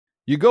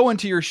You go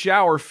into your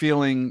shower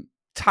feeling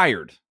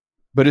tired,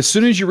 but as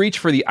soon as you reach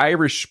for the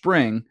Irish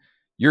Spring,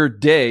 your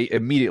day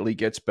immediately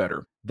gets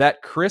better.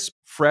 That crisp,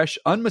 fresh,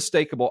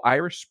 unmistakable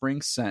Irish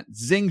Spring scent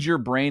zings your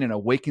brain and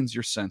awakens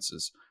your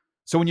senses.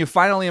 So when you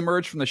finally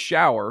emerge from the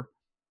shower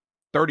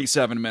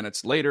 37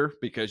 minutes later,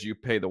 because you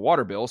pay the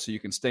water bill so you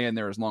can stay in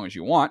there as long as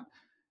you want,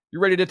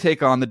 you're ready to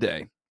take on the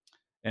day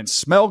and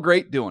smell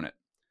great doing it.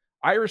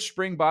 Irish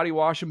Spring Body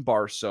Wash and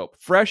Bar Soap.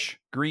 Fresh,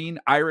 green,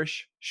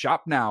 Irish.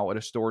 Shop now at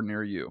a store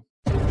near you.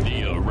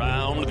 The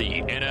Around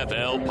the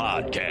NFL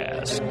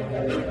podcast.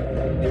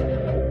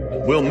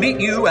 We'll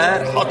meet you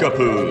at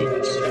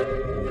Huckapoo's.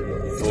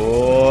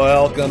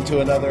 Welcome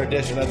to another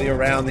edition of the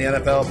Around the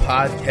NFL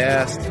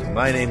podcast.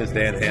 My name is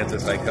Dan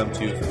Hansis. I come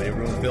to you from a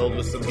room filled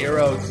with some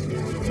heroes.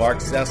 Mark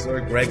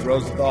Sessler, Greg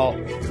Rosenthal,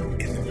 and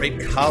the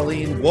great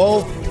Colleen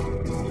Wolfe.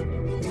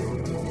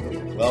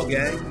 Well,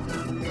 gang.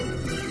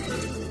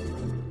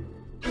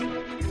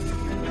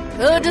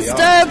 Who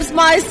disturbs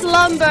my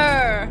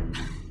slumber?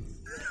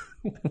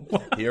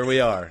 Here we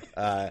are.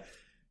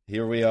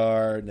 Here we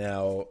are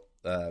now,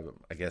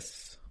 I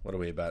guess, what are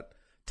we, about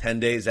 10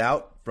 days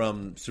out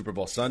from Super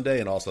Bowl Sunday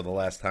and also the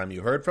last time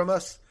you heard from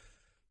us.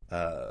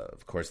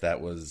 Of course,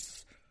 that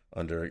was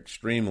under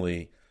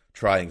extremely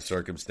trying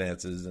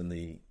circumstances in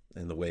the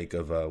wake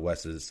of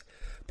Wes's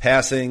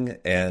passing,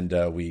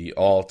 and we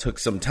all took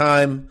some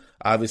time,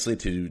 obviously,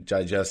 to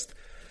digest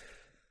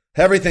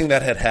everything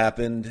that had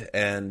happened,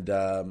 and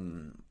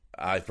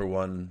I, for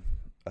one,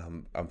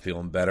 I'm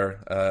feeling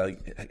better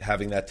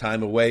having that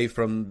time away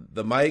from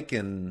the mic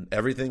and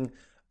everything,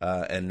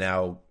 and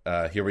now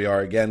here we are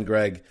again,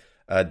 Greg,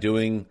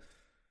 doing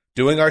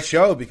our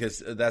show,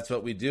 because that's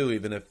what we do,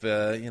 even if,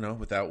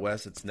 without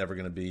Wes, it's never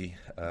going to be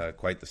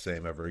quite the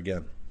same ever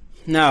again.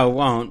 No, it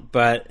won't,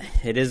 but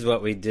it is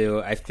what we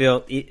do. I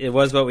feel it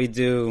was what we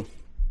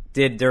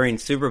did during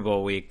Super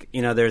Bowl week.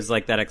 You know, there's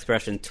like that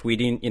expression,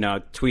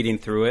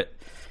 tweeting through it.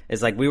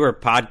 It's like we were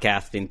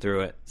podcasting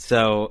through it.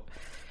 So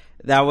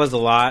that was a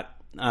lot.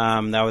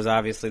 That was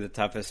obviously the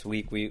toughest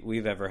week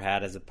we've ever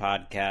had as a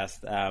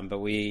podcast. But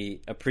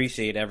we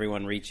appreciate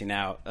everyone reaching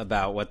out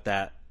about what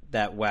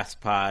that West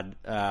pod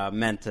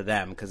meant to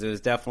them, because it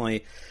was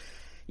definitely,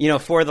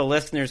 for the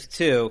listeners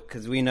too,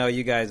 because we know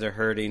you guys are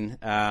hurting,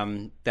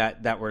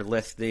 that we're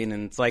listening,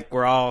 and it's like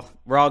we're all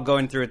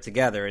going through it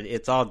together.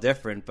 It's all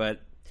different,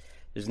 but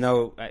there's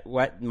no,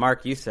 what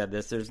Mark, you said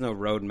this, there's no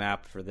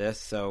roadmap for this,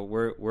 so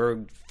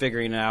we're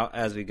figuring it out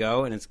as we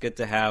go, and it's good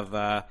to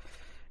have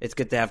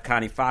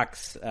Connie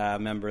Fox,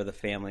 member of the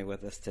family,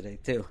 with us today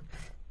too.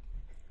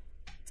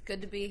 It's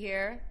good to be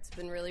here. It's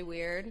been really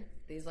weird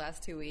these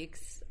last 2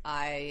 weeks.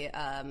 I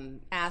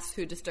asked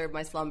who disturbed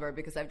my slumber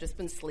because I've just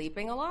been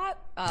sleeping a lot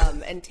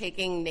and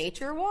taking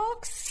nature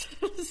walks.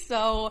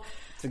 So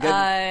it's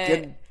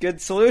a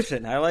good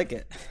solution. I like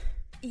it.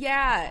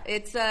 Yeah,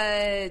 it's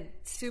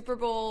Super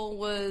Bowl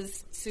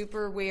was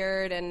super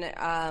weird,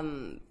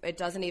 and it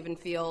doesn't even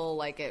feel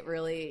like it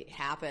really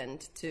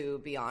happened, to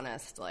be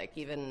honest. Like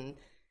even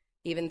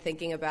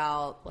thinking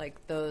about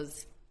like the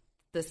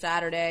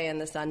Saturday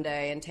and the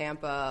Sunday in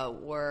Tampa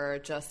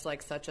were just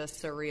like such a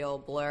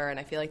surreal blur, and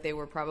I feel like it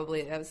was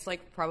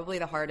probably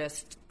the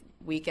hardest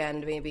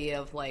weekend maybe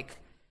of my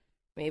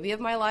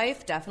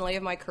life, definitely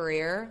of my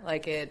career.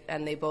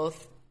 And they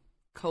both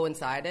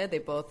coincided. They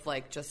both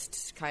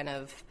just kind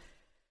of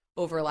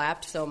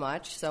overlapped so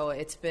much. So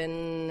it's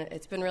been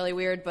really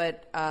weird,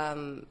 but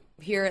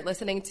here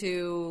listening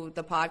to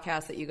the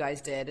podcast that you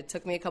guys did, it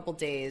took me a couple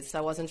days. So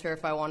I wasn't sure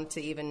if I wanted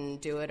to even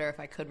do it or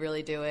if I could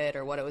really do it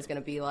or what it was going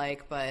to be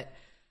like. But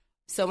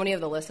so many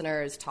of the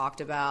listeners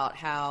talked about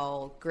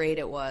how great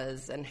it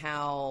was and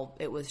how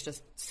it was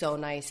just so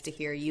nice to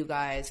hear you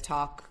guys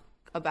talk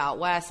about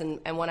Wes.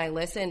 And when I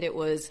listened, it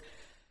was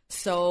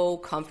so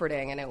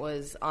comforting, and it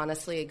was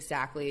honestly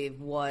exactly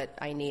what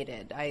I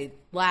needed. I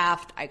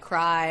laughed, I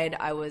cried.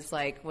 I was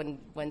like, when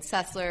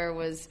Sessler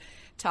was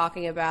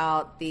talking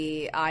about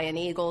the Ian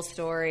Eagle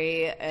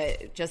story,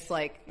 just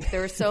like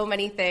there were so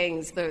many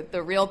things.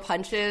 The real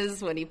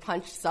punches when he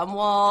punched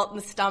Zumwalt in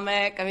the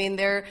stomach. I mean,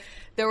 there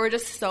were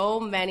just so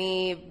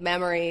many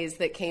memories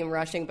that came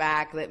rushing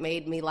back that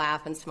made me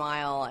laugh and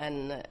smile,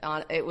 and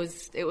it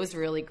was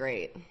really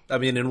great. I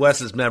mean, in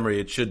Wes's memory,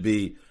 it should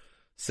be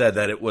said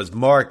that it was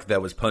Mark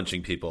that was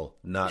punching people,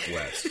 not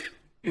Wes.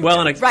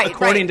 Well, and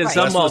according to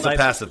Zumwalt, Wes was a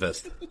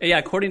pacifist. Yeah,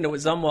 according to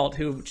Zumwalt,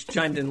 who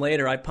chimed in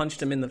later, I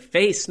punched him in the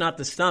face, not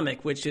the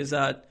stomach, which is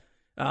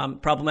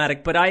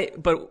problematic. But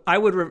I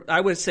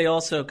would say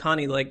also,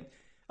 Connie,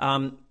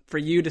 for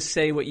you to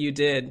say what you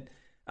did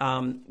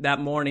that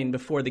morning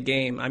before the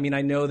game. I mean,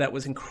 I know that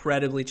was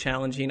incredibly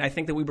challenging. I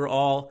think that we were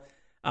all,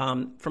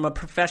 from a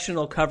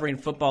professional covering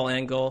football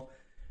angle,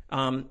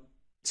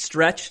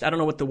 stretched. I don't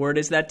know what the word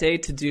is that day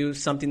to do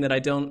something that I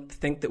don't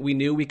think that we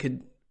knew we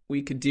could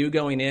do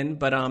going in,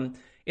 but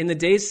in the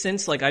days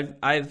since, we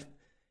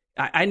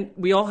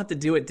all have to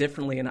do it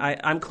differently, and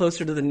I'm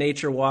closer to the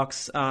nature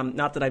walks.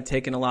 Not that I've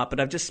taken a lot, but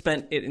I've just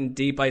spent it in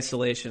deep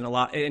isolation a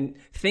lot, and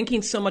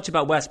thinking so much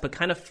about Wes, but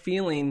kind of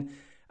feeling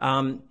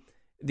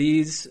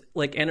these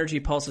like energy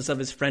pulses of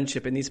his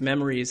friendship and these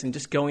memories, and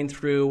just going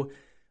through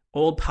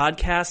old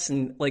podcasts,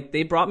 and like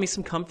they brought me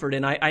some comfort.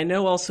 And I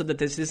know also that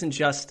this isn't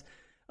just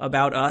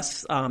about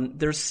us.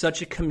 There's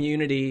such a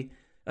community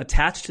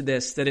attached to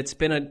this that it's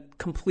been a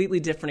completely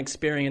different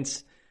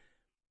experience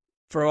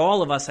for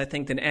all of us, I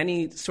think, than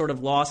any sort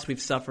of loss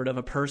we've suffered of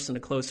a person, a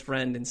close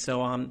friend. And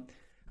so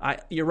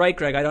you're right,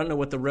 Greg. I don't know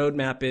what the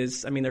roadmap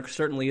is. I mean, there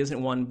certainly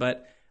isn't one,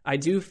 but I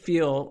do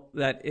feel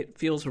that it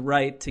feels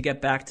right to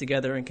get back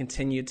together and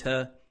continue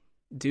to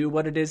do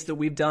what it is that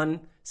we've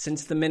done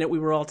since the minute we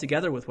were all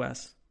together with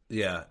Wes.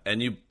 Yeah,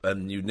 and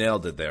you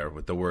nailed it there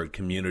with the word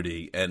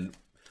community. And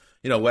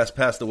Wes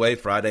passed away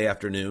Friday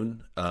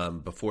afternoon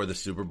before the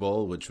Super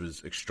Bowl, which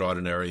was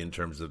extraordinary in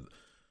terms of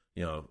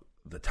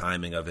the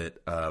timing of it,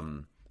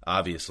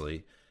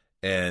 obviously.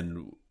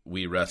 And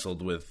we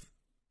wrestled with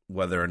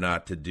whether or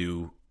not to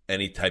do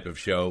any type of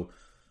show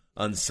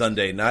on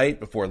Sunday night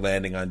before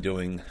landing on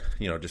doing,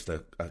 just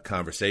a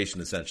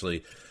conversation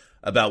essentially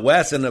about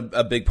Wes. And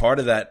a big part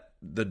of that,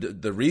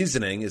 the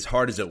reasoning, as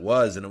hard as it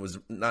was, and it was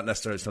not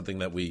necessarily something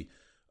that we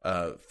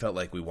felt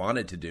like we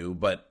wanted to do,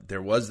 but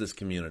there was this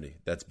community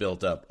that's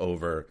built up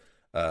over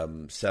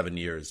 7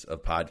 years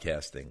of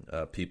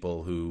podcasting.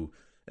 People who,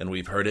 and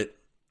we've heard it,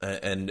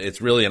 and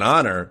it's really an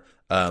honor.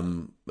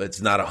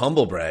 It's not a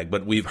humble brag,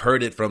 but we've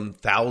heard it from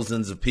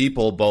thousands of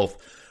people, both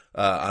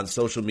on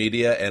social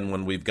media and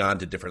when we've gone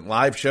to different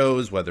live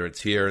shows, whether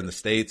it's here in the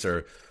States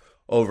or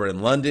over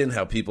in London,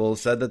 how people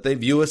said that they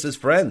view us as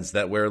friends,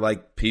 that we're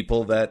like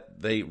people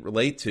that they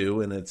relate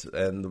to,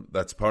 and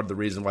that's part of the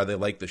reason why they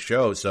like the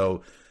show.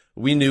 So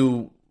we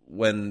knew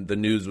when the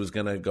news was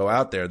going to go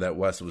out there that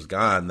Wes was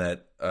gone,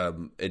 that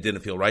it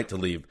didn't feel right to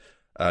leave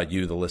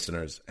you, the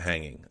listeners,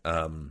 hanging.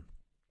 For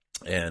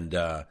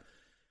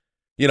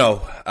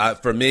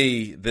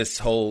me,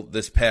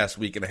 this past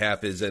week and a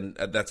half and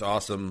that's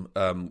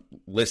awesome.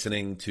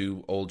 Listening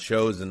to old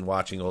shows and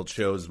watching old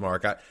shows,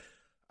 Mark.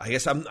 I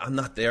guess I'm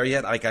not there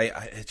yet. Like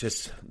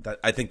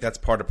I think that's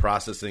part of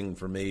processing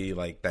for me.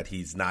 Like that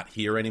he's not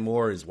here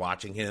anymore is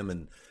watching him,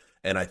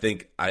 and I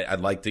think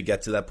I'd like to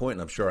get to that point,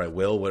 and I'm sure I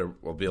will. Where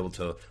we'll be able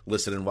to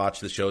listen and watch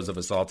the shows of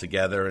us all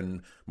together.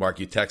 And Mark,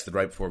 you texted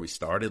right before we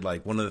started.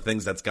 Like one of the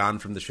things that's gone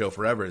from the show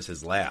forever is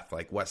his laugh.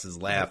 Like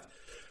Wes's laugh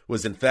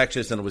was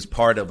infectious, and it was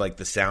part of like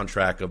the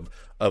soundtrack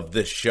of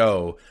this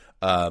show.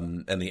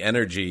 And the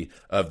energy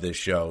of this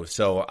show.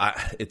 So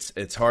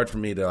it's hard for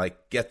me to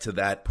like get to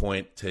that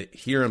point to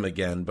hear him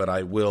again, but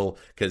I will,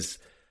 because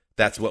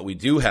that's what we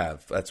do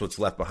have. That's what's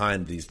left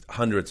behind, these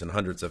hundreds and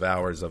hundreds of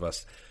hours of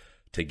us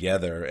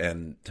together.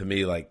 And to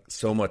me, like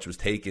so much was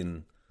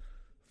taken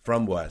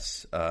from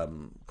Wes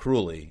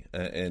cruelly,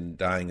 and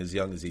dying as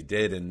young as he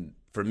did. And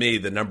for me,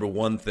 the number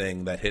one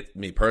thing that hit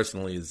me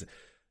personally is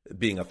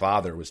being a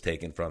father was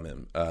taken from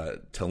him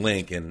to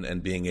Link,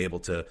 and being able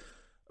to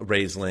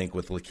raise Link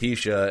with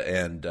Lakeisha.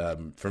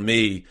 And for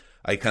me,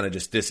 I kind of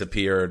just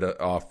disappeared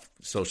off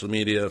social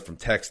media, from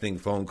texting,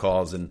 phone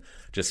calls, and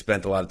just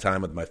spent a lot of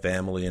time with my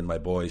family and my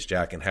boys,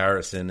 Jack and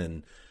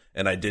Harrison.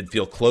 And I did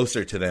feel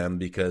closer to them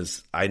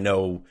because I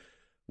know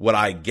what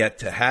I get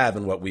to have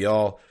and what we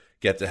all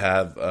get to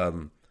have,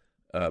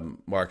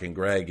 Mark and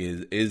Greg,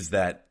 is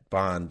that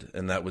bond.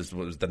 And that was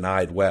what was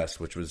denied Wes,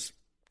 which was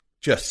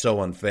just so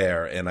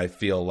unfair. And I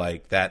feel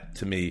like that,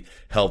 to me,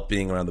 helped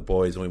being around the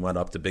boys. And we went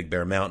up to Big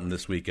Bear Mountain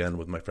this weekend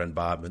with my friend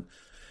Bob and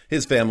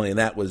his family, and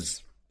that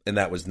was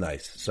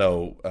nice.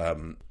 So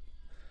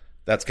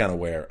that's kind of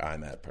where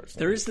I'm at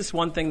personally. There is this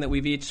one thing that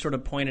we've each sort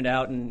of pointed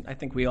out, and I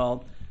think we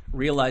all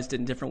realized it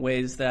in different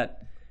ways,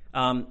 that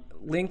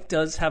Link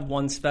does have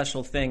one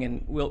special thing,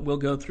 and we'll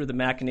go through the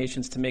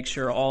machinations to make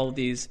sure all of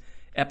these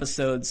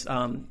episodes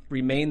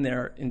remain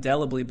there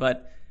indelibly.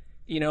 But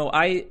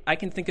I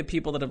can think of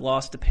people that have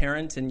lost a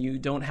parent, and you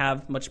don't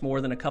have much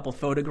more than a couple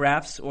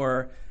photographs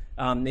or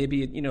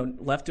maybe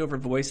leftover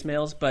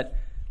voicemails. But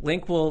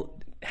Link will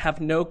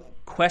have no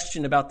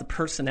question about the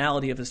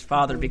personality of his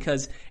father,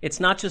 because it's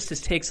not just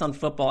his takes on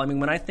football. I mean,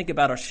 when I think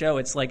about our show,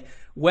 it's like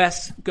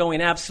Wes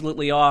going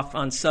absolutely off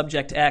on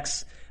subject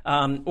X,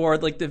 or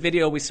like the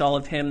video we saw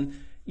of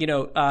him,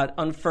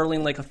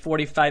 unfurling like a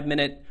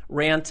 45-minute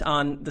rant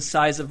on the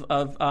size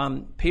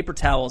of paper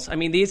towels. I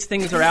mean, these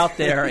things are out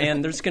there,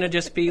 and there's going to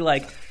just be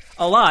like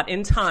a lot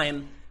in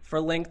time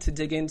for Link to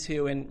dig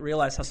into and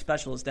realize how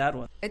special his dad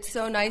was. It's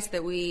so nice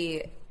that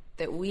we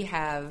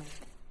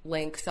have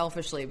Link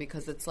selfishly,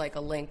 because it's like a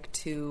link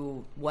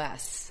to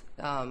Wes.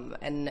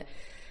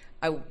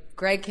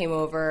 Greg came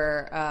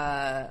over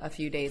a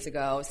few days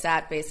ago,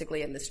 sat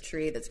basically in this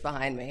tree that's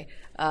behind me,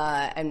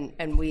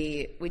 and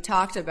we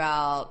talked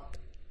about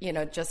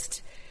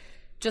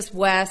just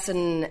Wes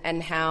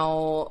and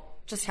how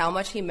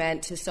much he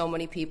meant to so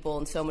many people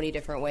in so many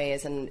different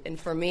ways. And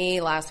for me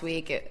last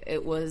week,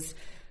 it was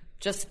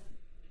just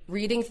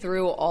reading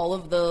through all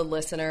of the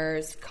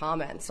listeners'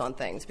 comments on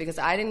things, because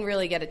I didn't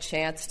really get a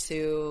chance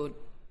to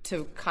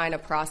kind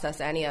of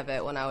process any of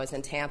it when I was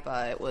in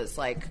Tampa. It was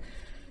like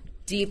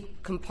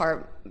deep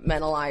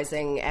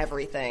compartmentalizing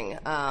everything.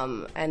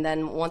 And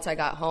then once I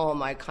got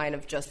home, I kind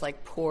of just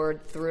like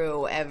poured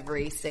through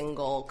every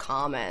single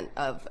comment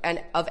of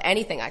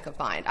anything I could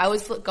find. I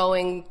was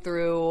going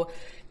through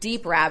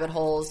deep rabbit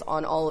holes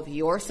on all of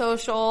your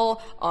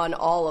social, on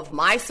all of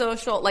my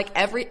social, like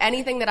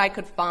anything that I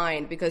could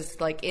find, because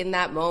like in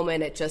that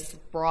moment, it just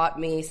brought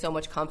me so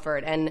much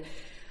comfort. And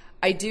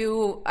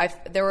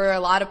there were a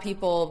lot of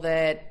people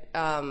that,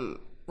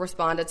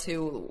 responded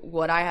to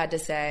what I had to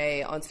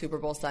say on Super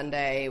Bowl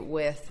Sunday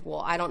with,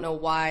 well, I don't know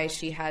why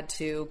she had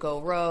to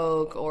go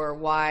rogue, or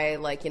why,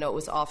 like, it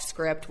was off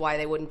script, why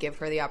they wouldn't give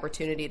her the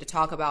opportunity to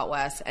talk about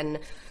Wess. And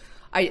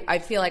I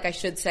feel like I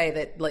should say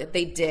that, like,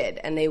 they did,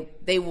 and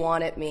they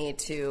wanted me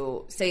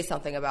to say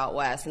something about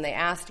Wess, and they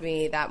asked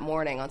me that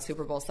morning on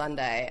Super Bowl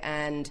Sunday.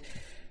 And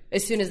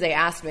as soon as they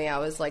asked me, I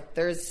was like,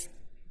 there's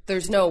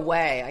no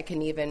way I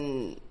can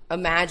even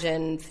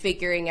imagine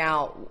figuring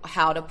out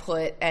how to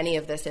put any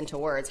of this into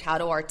words, how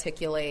to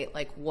articulate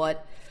like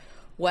what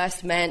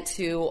Wess meant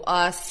to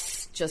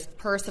us just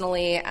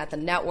personally, at the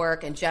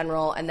network in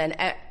general. And then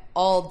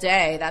all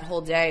day, that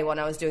whole day when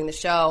I was doing the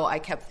show, I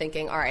kept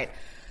thinking, all right,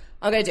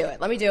 I'm going to do it.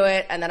 Let me do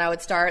it. And then I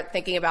would start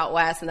thinking about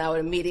Wess, and I would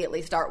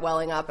immediately start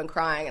welling up and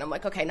crying. And I'm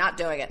like, okay, not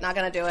doing it. Not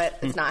going to do it.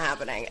 It's not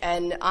happening.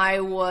 And I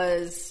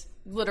was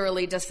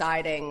literally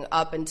deciding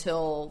up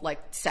until like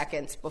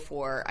seconds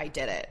before I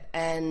did it.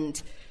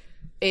 And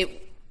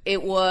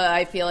it was,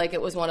 I feel like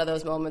it was one of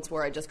those moments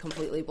where I just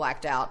completely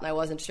blacked out, and I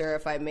wasn't sure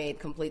if I made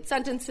complete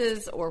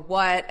sentences or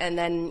what. And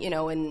then,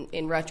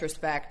 in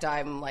retrospect,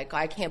 I'm like,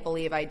 I can't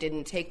believe I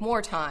didn't take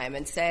more time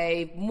and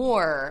say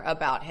more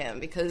about him,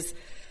 because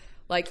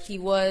like he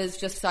was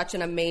just such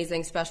an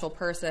amazing, special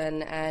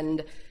person.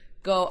 And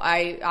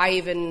I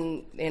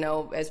even,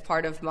 as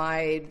part of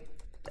my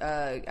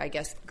I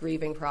guess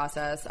grieving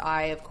process,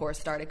 I of course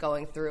started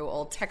going through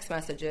old text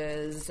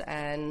messages.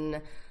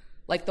 And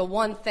like the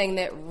one thing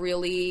that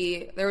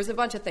really, there was a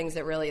bunch of things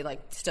that really like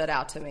stood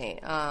out to me.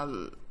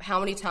 How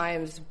many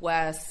times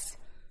Wess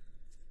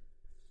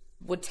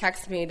would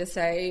text me to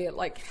say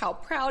like how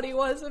proud he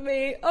was of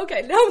me.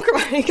 Okay, now I'm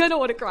crying. I don't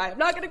want to cry. I'm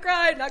not going to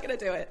cry. I'm not going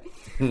to do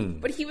it.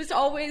 But he was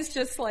always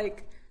just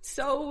like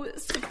so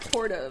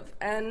supportive.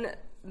 And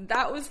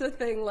that was the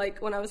thing,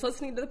 like when I was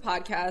listening to the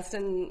podcast,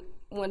 and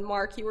when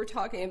Mark, you were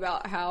talking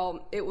about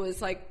how it was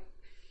like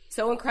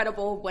so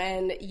incredible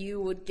when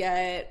you would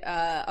get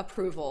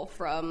approval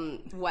from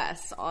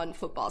Wess on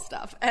football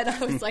stuff. And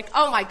I was like,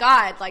 oh my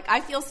God, like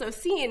I feel so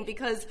seen,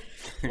 because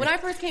when I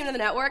first came to the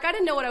network, I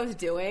didn't know what I was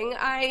doing.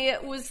 I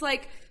was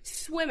like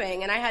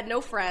swimming, and I had no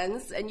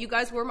friends, and you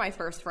guys were my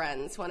first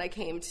friends when I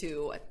came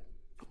to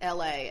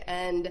LA.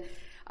 And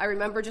I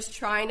remember just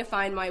trying to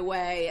find my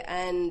way.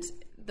 And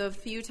the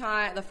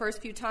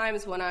first few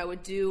times when I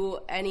would do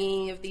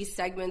any of these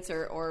segments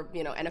or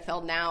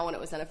NFL Now, when it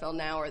was NFL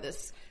Now, or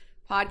this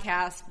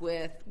podcast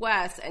with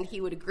Wess, and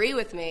he would agree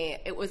with me,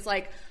 it was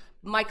like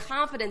my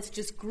confidence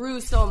just grew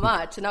so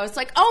much. And I was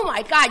like, oh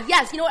my God,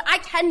 yes, you know what, I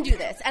can do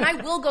this, and I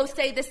will go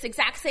say this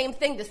exact same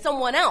thing to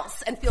someone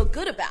else and feel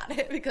good about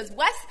it, because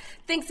Wess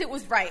thinks it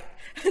was right.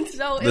 And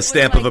so the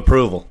stamp of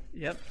approval.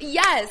 Yep.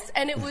 Yes,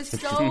 and it was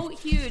so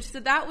huge. So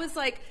that was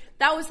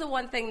the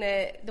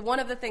one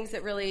of the things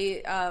that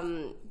really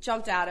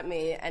jumped out at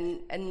me.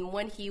 And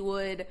when he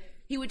would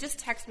just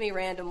text me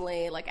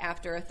randomly, like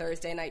after a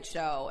Thursday night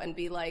show, and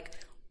be like,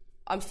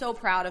 I'm so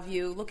proud of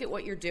you. Look at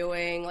what you're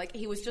doing. Like,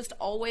 he was just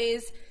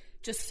always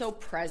just so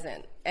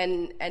present,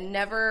 and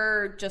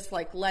never just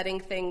like letting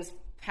things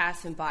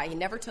pass him by. He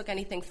never took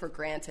anything for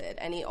granted.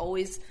 And he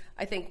always,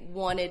 I think,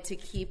 wanted to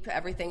keep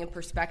everything in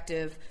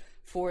perspective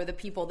for the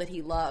people that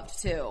he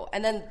loved too.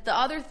 And then the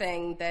other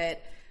thing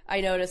that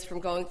I noticed from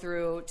going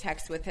through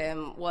text with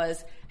him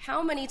was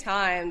how many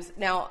times,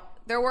 now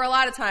there were a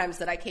lot of times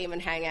that I came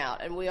and hang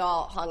out, and we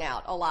all hung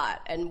out a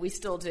lot, and we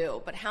still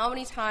do. But how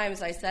many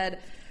times I said,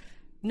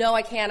 no,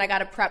 I can't, I got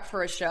to prep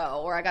for a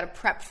show, or I got to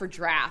prep for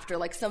draft, or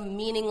like some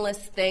meaningless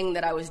thing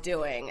that I was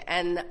doing.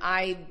 And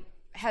I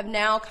have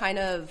now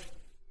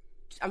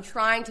I'm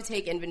trying to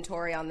take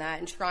inventory on that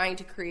and trying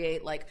to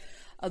create like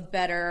a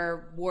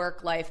better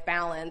work-life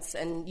balance.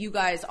 And you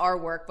guys are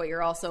work, but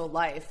you're also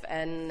life.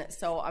 And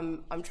so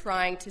I'm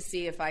trying to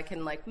see if I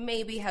can like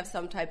maybe have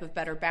some type of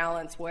better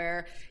balance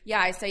where,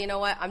 yeah, I say, you know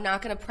what, I'm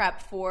not going to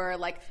prep for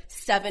like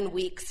 7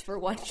 weeks for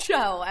one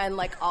show, and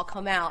like I'll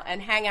come out and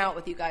hang out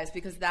with you guys,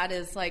 because that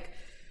is like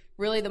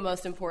really the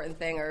most important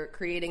thing, or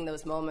creating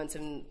those moments.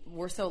 And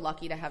we're so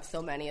lucky to have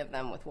so many of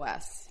them with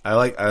Wess. I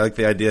like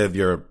the idea of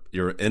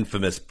your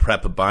infamous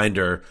prep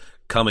binder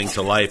coming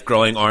to life,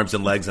 growing arms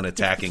and legs and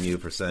attacking you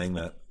for saying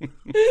that.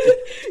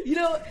 You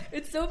know,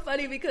 it's so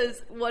funny,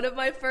 because one of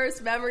my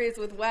first memories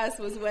with Wess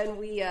was when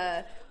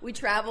we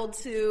traveled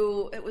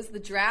to, it was the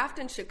draft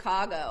in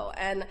Chicago,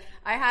 and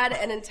I had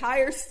an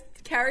entire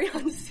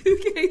carry-on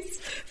suitcase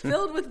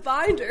filled with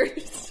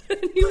binders.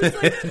 And he was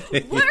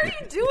like, what are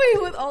you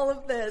doing with all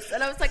of this?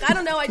 And I was like, I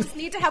don't know, I just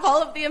need to have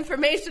all of the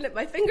information at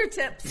my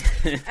fingertips.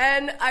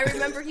 And I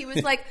remember he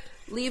was like,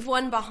 leave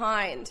one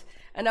behind.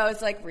 And I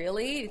was like,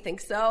 really? You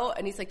think so?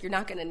 And he's like, you're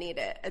not going to need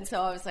it. And so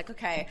I was like,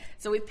 okay.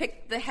 So we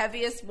picked the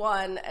heaviest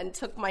one and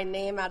took my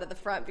name out of the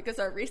front because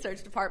our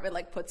research department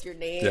like puts your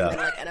name and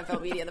like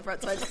NFL media in the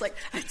front. So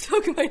I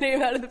took my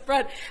name out of the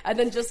front and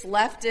then just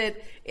left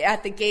it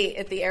at the gate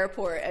at the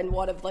airport and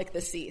one of like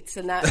the seats.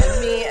 And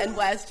me and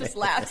Wes just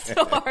laughed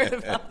so hard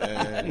about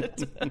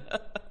that.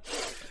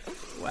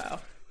 Wow.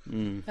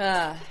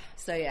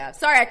 So yeah,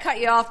 sorry I cut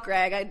you off,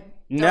 Greg. I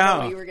don't know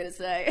what you were gonna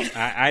say.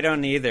 I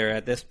don't either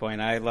at this point.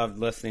 I loved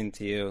listening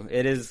to you.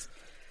 It is,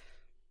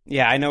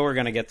 yeah. I know we're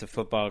gonna get to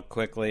football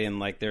quickly, and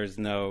like there's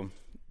no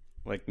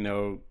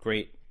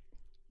great,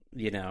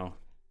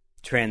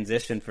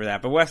 transition for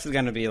that. But Wes is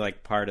gonna be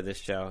like part of this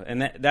show,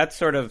 and that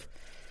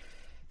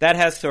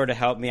has sort of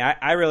helped me.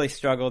 I really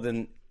struggled,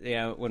 and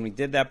when we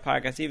did that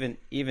podcast,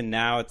 even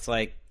now, it's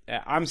like.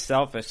 I'm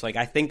selfish. Like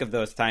I think of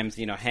those times,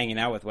 hanging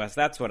out with Wes.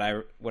 That's what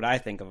I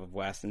think of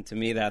Wes, and to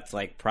me, that's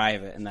like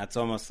private, and that's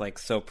almost like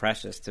so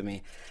precious to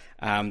me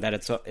that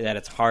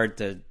it's hard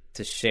to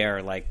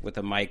share like with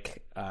a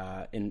mic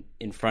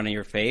in front of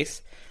your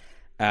face.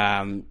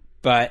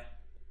 But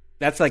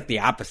that's like the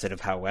opposite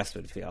of how Wes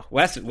would feel.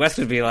 Wes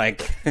would be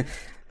like,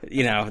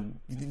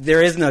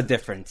 there is no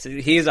difference.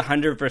 He's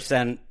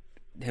 100%.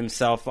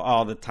 Himself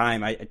all the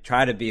time. I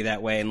try to be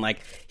that way, and like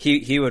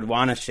he would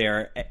want to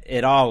share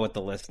it all with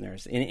the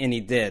listeners, and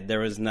he did. There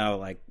was no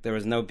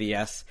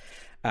BS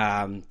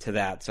to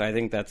that. So I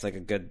think that's like a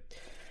good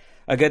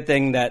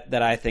thing that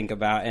I think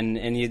about.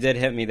 And you did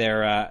hit me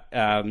there,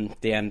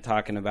 Dan,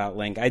 talking about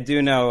Link. I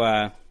do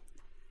know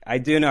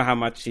how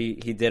much he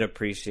did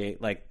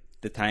appreciate like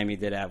the time he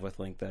did have with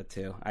Link though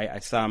too. I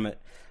saw him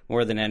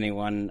more than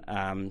anyone.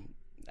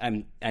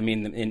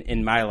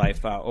 In my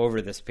life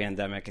over this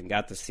pandemic, and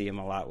got to see him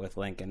a lot with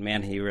Link, and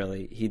man,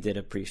 he did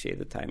appreciate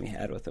the time he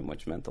had with him,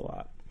 which meant a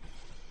lot.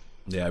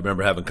 Yeah, I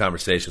remember having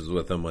conversations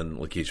with him when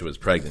Lakeisha was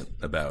pregnant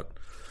about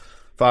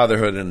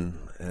fatherhood, and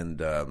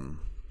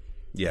I'm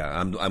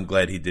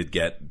glad he did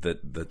get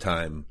the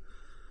time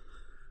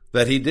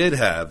that he did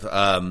have.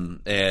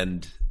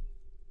 And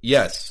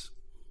yes,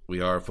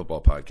 we are a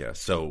football podcast,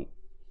 so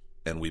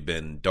and we've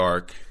been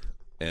dark,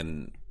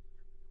 and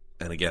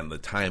again the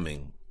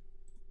timing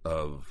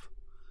of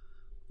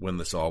when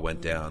this all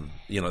went down.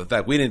 In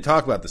fact, we didn't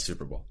talk about the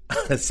Super Bowl,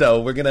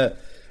 so we're gonna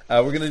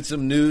do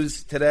some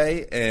news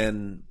today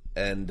and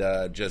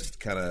just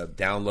kind of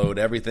download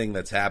everything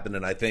that's happened.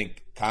 And I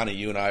think Connie,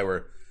 you and I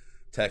were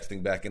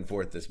texting back and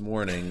forth this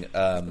morning.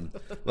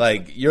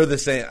 Like you're the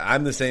same,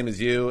 I'm the same as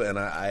you, and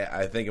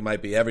I think it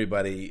might be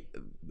everybody.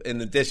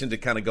 In addition to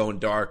kind of going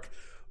dark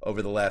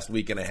over the last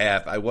week and a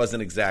half, I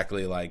wasn't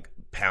exactly like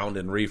pound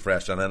and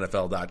refresh on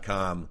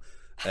NFL.com.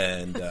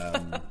 And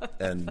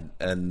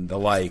the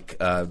like,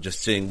 just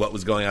seeing what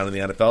was going on in the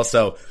NFL.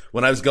 So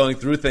when I was going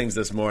through things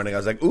this morning, I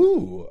was like,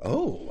 "Ooh,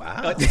 oh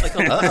wow, look out,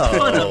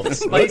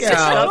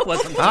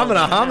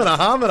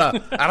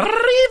 hamina,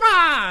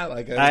 arriba!"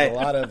 Like a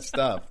lot of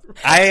stuff.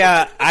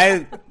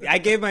 I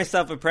gave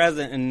myself a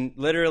present and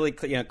literally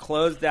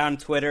closed down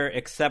Twitter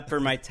except for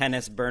my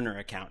tennis burner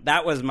account.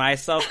 That was my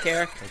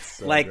self-care.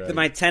 So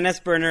my tennis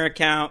burner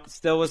account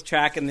still was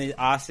tracking the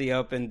Aussie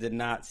Open. Did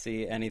not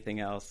see anything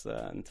else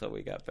until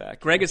we got back.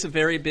 Greg is a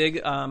very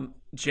big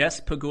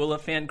Jess Pegula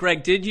fan.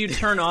 Greg, did you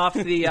turn off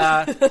the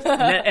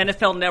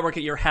NFL Network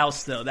at your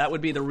house, though? That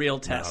would be the real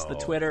test. No.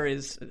 The Twitter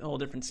is a whole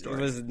different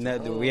story.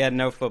 We had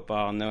no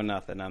football, no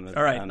nothing on the.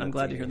 All right, on I'm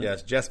glad to hear that.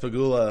 Yes, Jess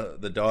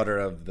Pegula, the daughter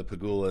of the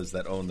Pegulas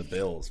that own the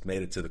Bills,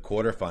 made it to the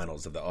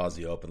quarterfinals of the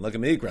Aussie Open. Look at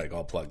me, Greg,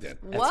 all plugged in.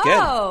 That's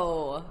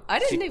good. I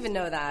didn't even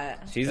know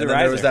that. She's and a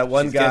riser. There was that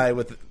one guy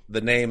with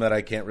the name that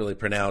I can't really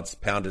pronounce,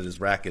 pounded his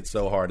racket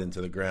so hard into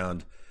the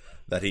ground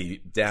that he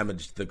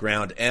damaged the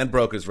ground and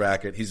broke his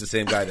racket. He's the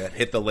same guy that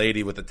hit the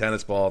lady with the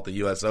tennis ball at the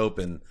U.S.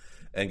 Open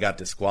and got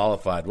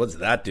disqualified. What's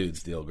that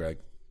dude's deal, Greg?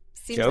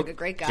 Seems like a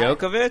great guy.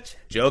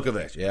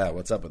 Djokovic? Yeah.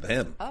 What's up with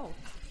him? Oh.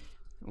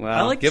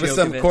 Well, give us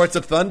some Courts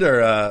of Thunder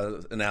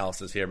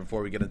analysis here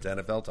before we get into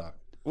NFL talk.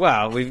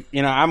 Well,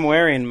 I'm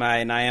wearing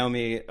my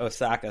Naomi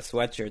Osaka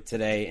sweatshirt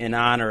today in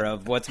honor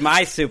of what's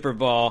my Super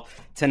Bowl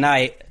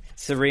tonight.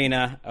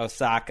 Serena,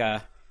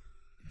 Osaka.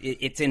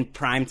 It's in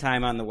prime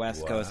time on the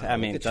West Coast. I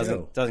mean, it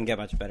doesn't get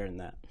much better than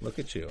that. Look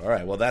at you. All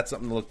right. Well, that's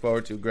something to look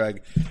forward to,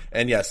 Greg.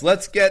 And yes,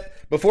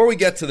 before we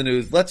get to the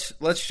news, let's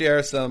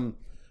share some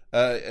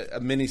a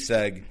mini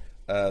seg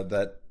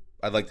that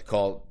I'd like to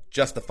call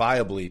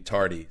justifiably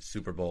tardy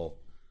Super Bowl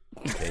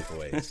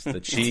takeaways. The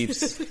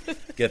Chiefs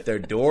get their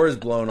doors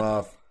blown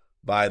off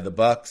by the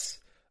Bucks.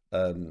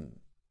 I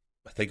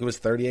think it was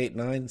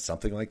 38-9,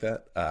 something like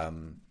that.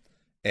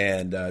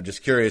 And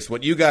just curious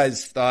what you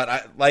guys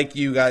thought.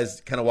 You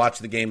guys kind of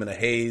watched the game in a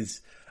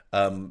haze,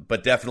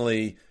 but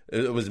definitely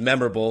it was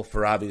memorable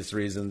for obvious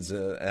reasons.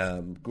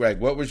 Greg,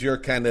 what was your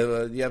kind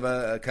of you have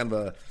a kind of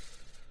a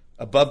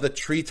above the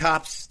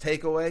treetops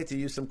takeaway, to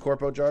use some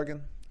corpo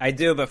jargon? I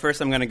do, but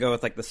first I'm going to go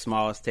with like the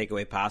smallest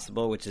takeaway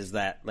possible, which is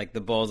that like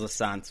the Bulls of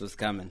Sans was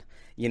coming.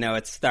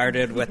 It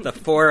started with the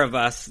four of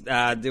us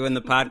doing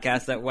the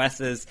podcast at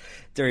Wess's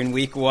during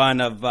week one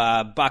of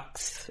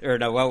Bucks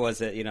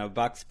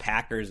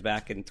Packers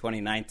back in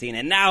 2019,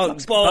 and now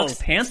Bulls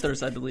Bucks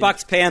Panthers, I believe.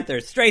 Bucks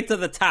Panthers, straight to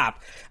the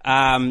top.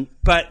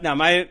 But no,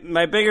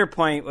 my bigger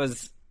point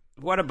was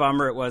what a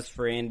bummer it was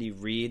for Andy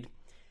Reid.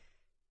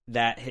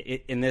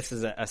 And this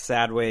is a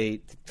sad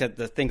way to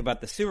think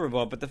about the Super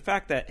Bowl, but the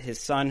fact that his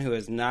son, who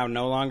is now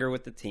no longer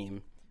with the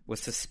team, was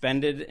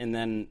suspended and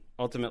then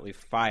ultimately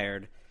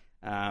fired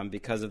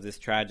because of this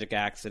tragic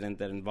accident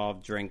that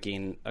involved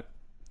drinking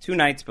 2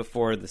 nights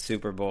before the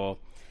Super Bowl.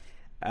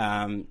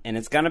 And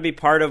it's going to be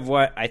part of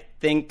what I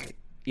think,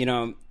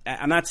 I'm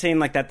not saying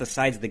like that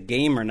decides the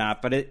game or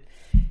not, but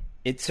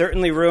it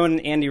certainly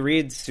ruined Andy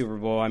Reid's Super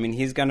Bowl. I mean,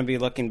 he's going to be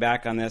looking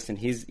back on this, and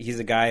he's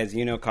a guy, as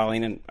you know,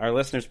 Colleen, and our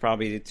listeners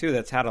probably do too,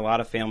 that's had a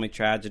lot of family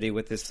tragedy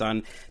with his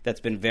son, that's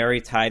been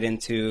very tied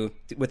into,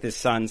 with his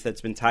sons,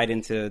 that's been tied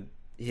into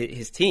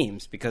his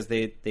teams because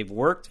they've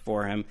worked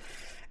for him.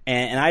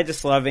 And I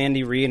just love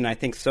Andy Reid, and I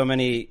think so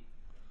many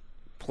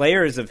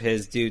players of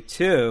his do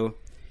too.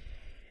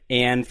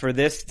 And for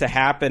this to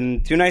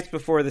happen 2 nights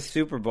before the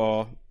Super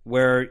Bowl,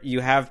 where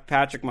you have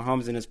Patrick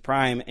Mahomes in his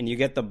prime and you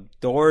get the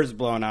doors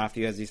blown off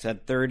you, as you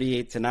said,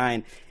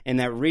 38-9, and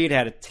that Reid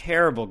had a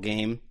terrible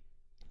game,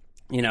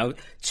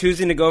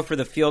 choosing to go for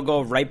the field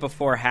goal right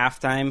before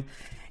halftime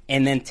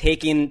and then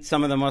taking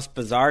some of the most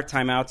bizarre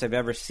timeouts I've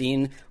ever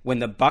seen when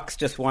the Bucks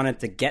just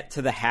wanted to get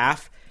to the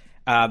half,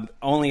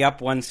 only up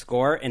 1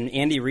 score, and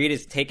Andy Reid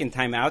is taking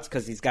timeouts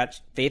because he's got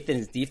faith in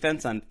his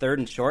defense on 3rd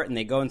and short, and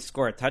they go and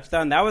score a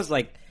touchdown. That was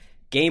like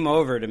game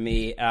over to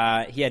me.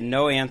 He had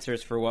no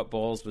answers for what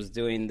Bowles was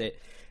doing.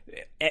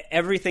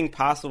 Everything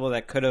possible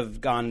that could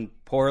have gone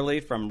poorly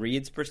from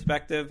Reid's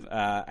perspective,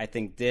 I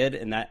think did,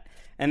 and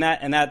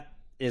that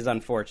is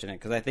unfortunate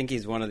because I think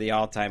he's one of the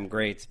all-time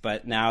greats.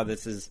 But now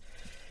this is,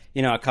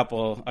 a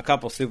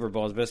couple Super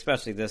Bowls, but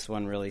especially this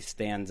one really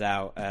stands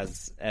out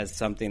as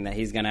something that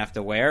he's going to have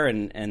to wear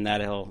and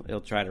that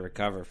he'll try to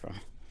recover from.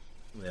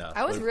 Yeah,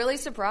 I was really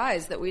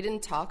surprised that we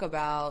didn't talk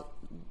about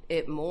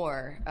it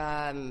more.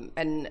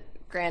 And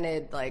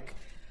granted,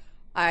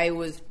 I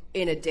was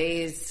in a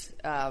daze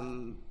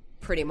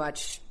pretty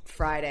much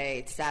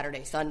Friday,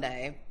 Saturday,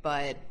 Sunday,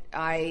 but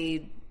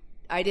I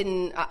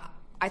didn't.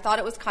 I thought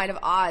it was kind of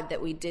odd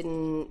that we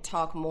didn't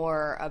talk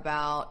more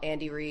about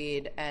Andy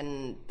Reid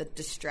and the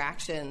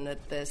distraction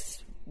that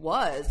this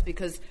was,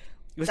 because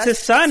it was his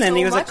son, and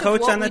he was a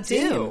coach on the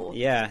team. Do.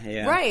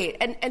 Yeah. Right.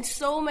 And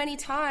so many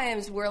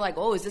times we're like,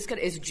 oh,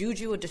 is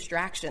Juju a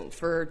distraction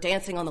for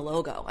dancing on the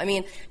logo? I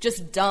mean,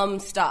 just dumb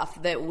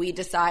stuff that we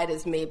decide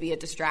is maybe a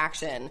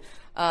distraction.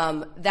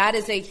 That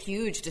is a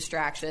huge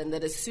distraction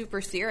that is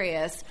super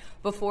serious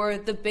before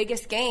the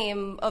biggest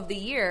game of the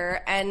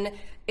year, and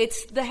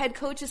it's the head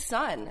coach's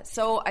son.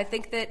 So I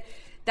think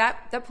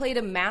that played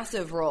a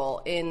massive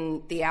role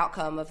in the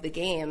outcome of the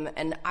game.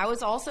 And I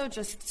was also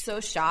just so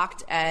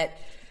shocked at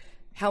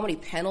how many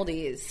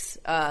penalties,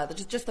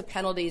 just the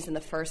penalties in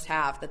the first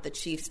half that the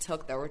Chiefs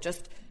took. There were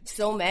just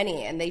so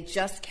many, and they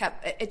just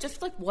kept. It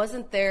just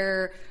wasn't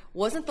the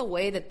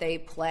way that they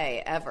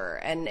play ever,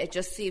 and it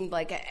just seemed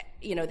like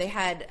they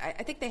had.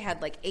 I think they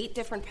had 8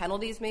 different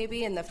penalties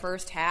maybe in the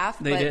first half.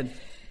 They did.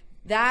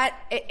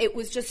 It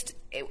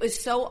was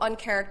so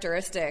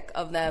uncharacteristic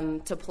of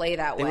them to play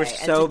that way. They were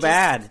so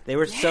bad. They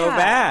were so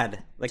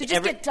bad. To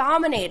just get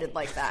dominated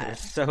like that. They're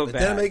so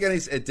bad.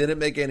 It didn't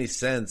make any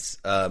sense.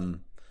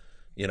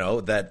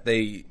 That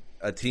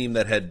a team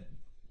that had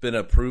been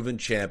a proven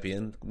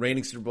champion,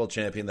 reigning Super Bowl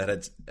champion, that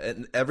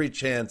had every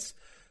chance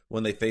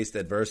when they faced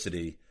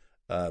adversity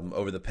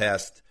over the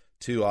past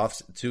two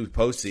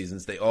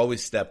postseasons, they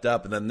always stepped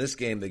up. And then this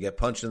game, they get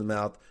punched in the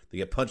mouth, they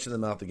get punched in the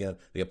mouth again,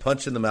 they get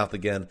punched in the mouth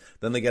again,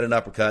 then they get an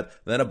uppercut,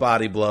 then a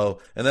body blow,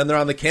 and then they're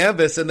on the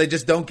canvas and they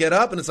just don't get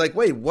up. And it's like,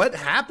 wait, what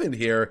happened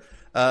here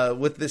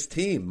with this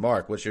team?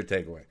 Mark, what's your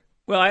takeaway?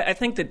 Well, I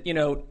think that,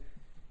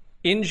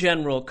 in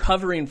general,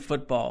 covering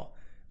football,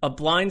 a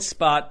blind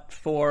spot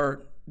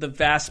for the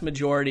vast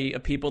majority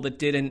of people that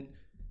didn't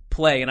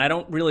play, and I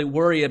don't really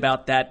worry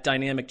about that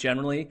dynamic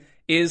generally,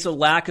 is a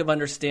lack of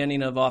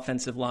understanding of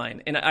offensive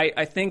line. And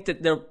I think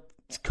that there,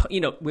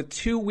 with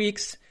 2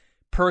 weeks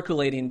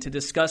percolating to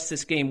discuss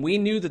this game, we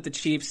knew that the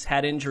Chiefs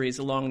had injuries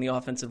along the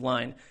offensive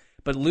line.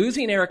 But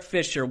losing Eric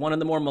Fisher, one of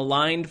the more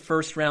maligned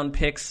first-round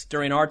picks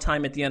during our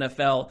time at the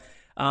NFL,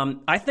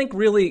 I think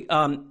really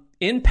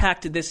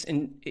impacted this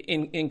in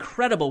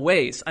incredible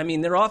ways. I mean,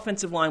 their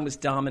offensive line was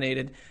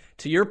dominated.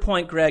 To your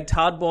point, Greg,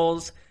 Todd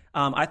Bowles,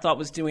 I thought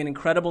was doing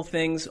incredible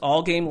things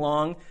all game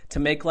long to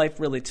make life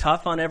really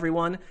tough on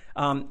everyone.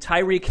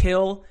 Tyreek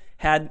Hill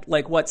had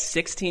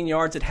 16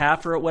 yards at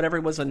half or whatever.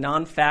 It was a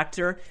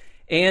non-factor.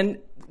 And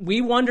we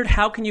wondered,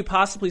 how can you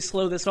possibly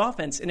slow this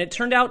offense? And it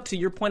turned out, to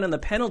your point on the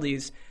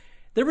penalties,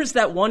 there was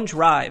that one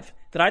drive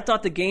that I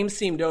thought the game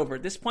seemed over.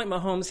 At this point,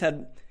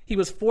 Mahomes he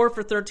was 4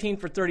 for 13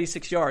 for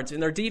 36 yards,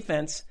 and their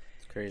defense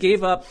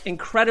gave up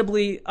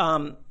incredibly,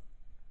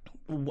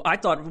 I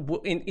thought,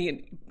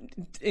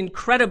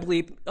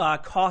 incredibly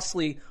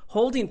costly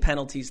holding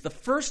penalties. The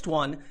first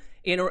one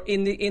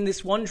in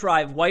this one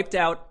drive wiped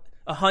out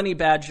a Honey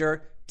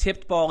Badger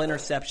tipped ball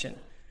interception.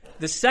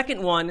 The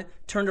second one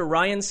turned a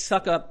Ryan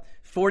Suckup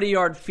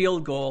 40-yard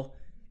field goal.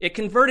 It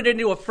converted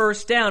into a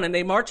first down, and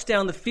they marched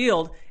down the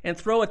field and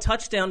throw a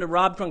touchdown to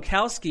Rob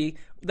Gronkowski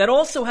that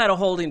also had a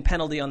holding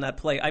penalty on that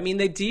play. I mean,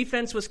 the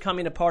defense was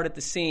coming apart at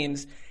the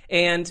seams,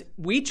 and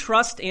we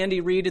trust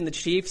Andy Reid and the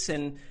Chiefs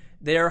and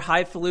their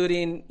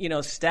highfalutin,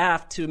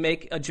 staff to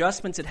make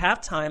adjustments at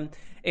halftime.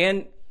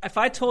 And if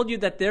I told you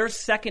that their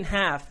second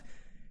half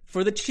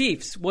for the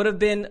Chiefs would have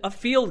been a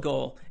field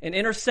goal, an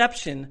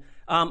interception,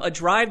 a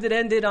drive that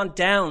ended on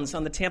downs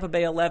on the Tampa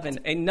Bay 11,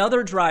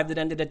 another drive that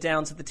ended at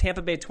downs at the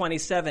Tampa Bay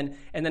 27,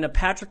 and then a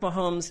Patrick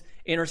Mahomes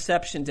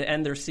interception to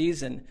end their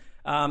season.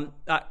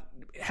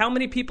 How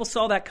many people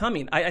saw that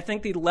coming? I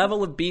think the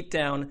level of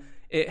beatdown,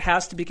 it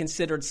has to be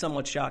considered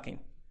somewhat shocking.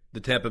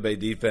 The Tampa Bay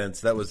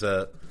defense, that was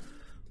a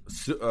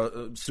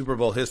Super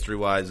Bowl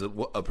history-wise,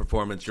 a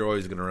performance you're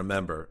always going to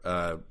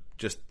remember.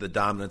 Just the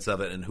dominance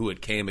of it and who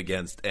it came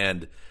against.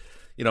 And,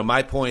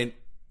 my point,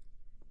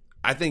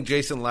 I think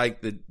Jason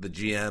liked the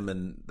GM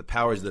and the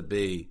powers that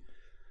be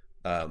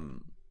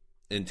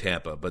in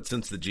Tampa. But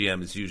since the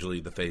GM is usually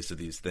the face of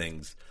these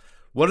things,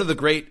 one of the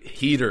great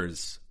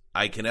heaters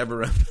I can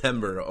ever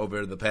remember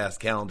over the past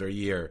calendar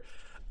year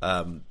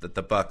that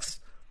the Bucs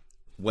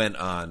went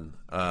on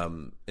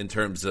in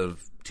terms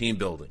of team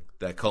building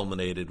that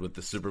culminated with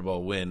the Super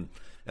Bowl win.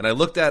 And I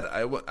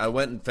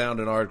went and found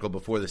an article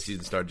before the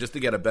season started just to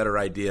get a better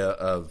idea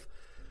of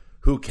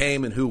who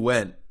came and who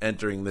went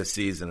entering this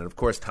season. And, of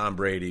course, Tom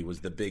Brady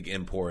was the big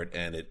import,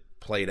 and it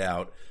played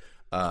out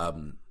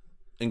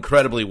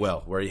incredibly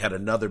well, where he had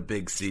another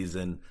big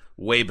season,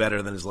 way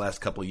better than his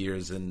last couple of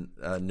years in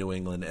New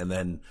England, and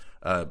then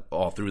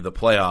all through the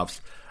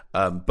playoffs.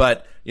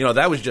 But,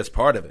 that was just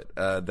part of it.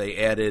 They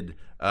added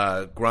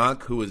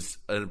Gronk, who was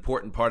an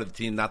important part of the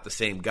team, not the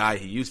same guy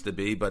he used to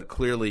be, but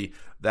clearly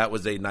that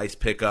was a nice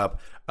pickup.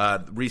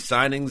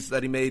 Re-signings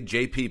that he made,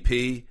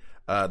 JPP,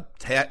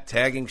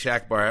 tagging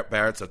Shaq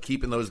Barrett, so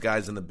keeping those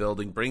guys in the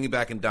building, bringing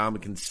back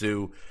Ndamukong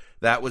Suh,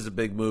 that was a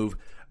big move.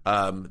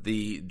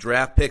 The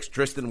draft picks,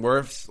 Tristan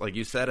Wirfs, like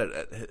you said,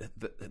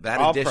 that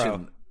All addition, pro.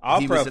 he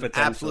All was pro an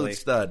absolute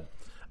stud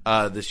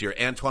this year.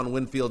 Antoine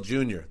Winfield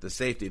Jr., the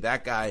safety,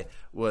 that guy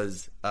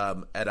was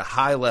at a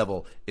high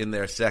level in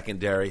their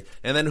secondary.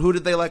 And then who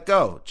did they let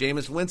go?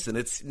 Jameis Winston.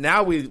 It's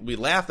now we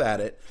laugh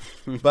at it,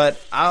 but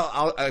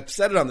I've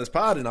said it on this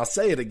pod, and I'll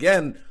say it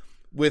again.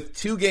 With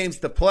 2 games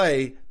to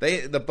play,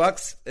 the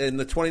Bucs in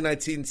the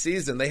 2019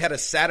 season, they had a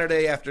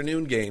Saturday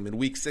afternoon game in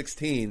Week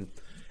 16,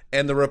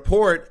 and the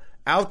report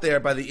out there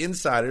by the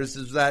insiders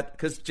is that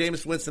because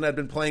Jameis Winston had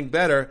been playing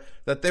better,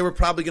 that they were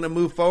probably going to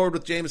move forward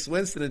with Jameis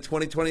Winston in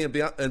 2020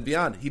 and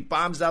beyond. He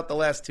bombs out the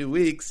last 2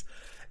 weeks,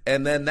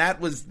 and then that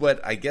was what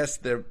I guess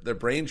their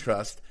brain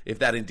trust, if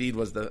that indeed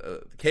was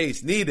the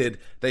case, needed.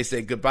 They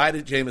say goodbye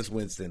to Jameis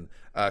Winston.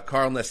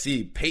 Carl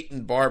Nassib,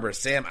 Peyton Barber,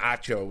 Sam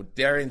Acho,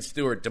 Darian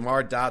Stewart,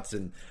 DeMar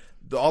Dotson.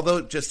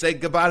 Although, just say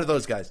goodbye to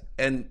those guys.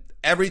 And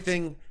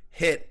everything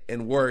hit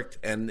and worked,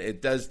 and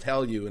it does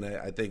tell you, and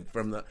I think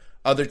from the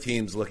other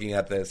teams looking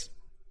at this,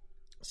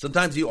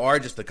 sometimes you are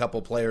just a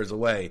couple players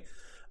away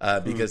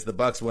because the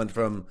Bucs went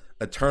from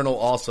eternal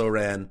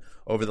also-ran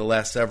over the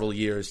last several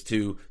years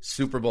to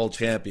Super Bowl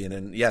champion.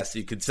 And yes,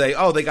 you could say,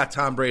 oh, they got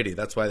Tom Brady,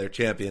 that's why they're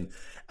champion.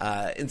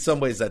 In some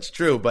ways that's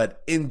true,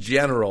 but in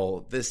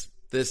general,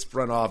 this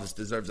front office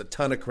deserves a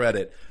ton of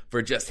credit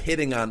for just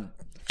hitting on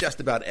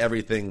just about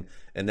everything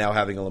and now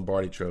having a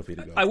Lombardi trophy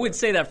to go. I would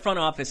say that front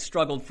office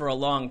struggled for a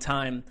long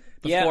time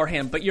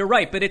beforehand, but you're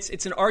right. But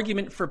it's an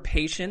argument for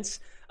patience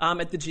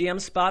at the GM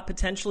spot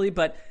potentially.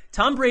 But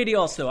Tom Brady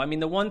also, I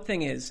mean, the one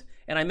thing is,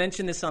 and I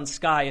mentioned this on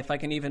Sky, if I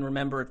can even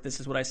remember if this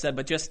is what I said,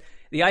 but just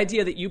the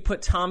idea that you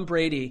put Tom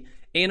Brady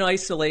in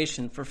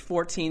isolation for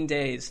 14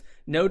 days,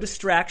 no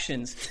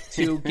distractions,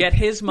 to get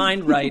his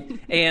mind right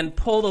and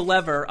pull the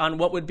lever on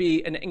what would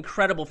be an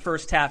incredible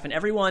first half. And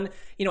everyone,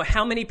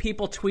 how many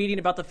people tweeting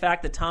about the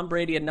fact that Tom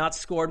Brady had not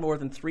scored more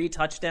than 3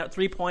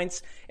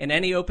 points in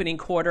any opening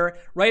quarter.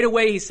 Right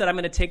away, he said, I'm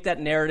going to take that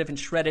narrative and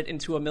shred it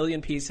into a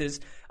million pieces.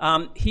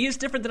 He is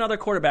different than other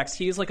quarterbacks.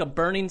 He is like a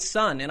burning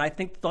sun. And I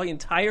think the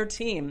entire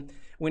team,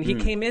 when he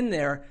came in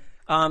there,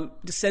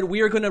 just said we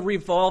are going to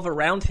revolve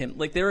around him.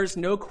 Like, there is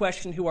no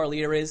question who our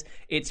leader is.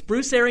 It's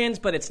Bruce Arians,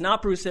 but it's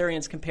not Bruce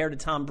Arians compared to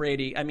Tom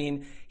Brady. I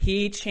mean,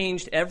 he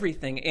changed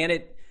everything.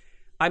 And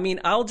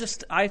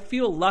I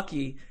feel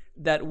lucky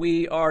that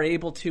we are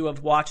able to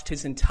have watched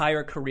his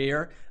entire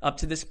career up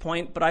to this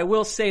point. But I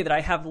will say that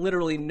I have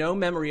literally no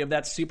memory of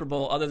that Super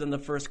Bowl other than the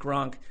first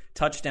Gronk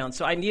touchdown.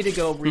 So I need to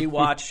go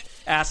rewatch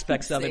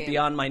aspects of it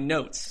beyond my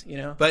notes,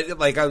 But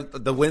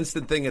the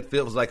Winston thing, it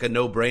feels like a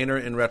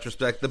no-brainer in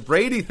retrospect. The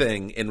Brady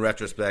thing, in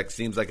retrospect,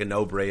 seems like a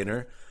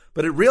no-brainer.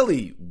 But it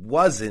really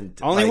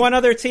wasn't. Only one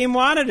other team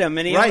wanted him,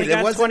 and he only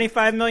got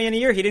 $25 million a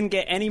year. He didn't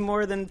get any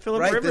more than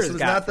Phillip Rivers This was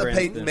got, not the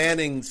Peyton instance.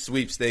 Manning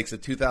sweepstakes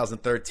of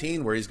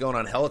 2013 where he's going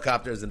on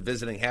helicopters and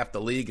visiting half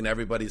the league and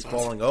everybody's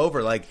falling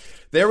over. Like,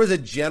 there was a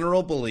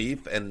general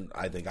belief, and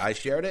I think I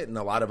shared it and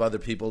a lot of other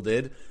people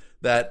did,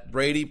 that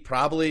Brady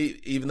probably,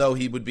 even though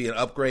he would be an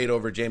upgrade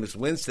over Jameis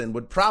Winston,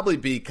 would probably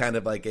be kind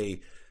of like a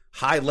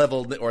high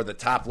level or the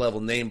top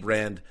level name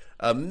brand,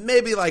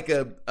 maybe like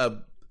a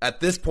at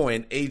this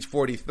point, age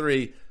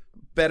 43,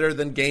 better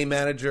than game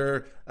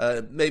manager,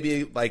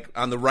 maybe like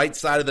on the right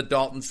side of the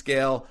Dalton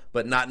scale,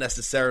 but not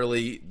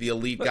necessarily the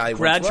elite guy.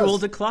 Gradual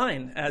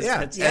decline, as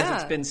it's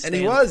been stated.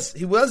 And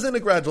he was in a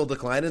gradual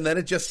decline, and then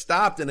it just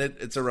stopped. And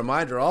it's a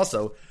reminder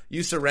also,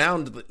 you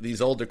surround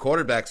these older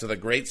quarterbacks with a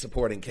great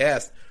supporting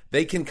cast,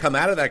 they can come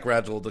out of that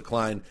gradual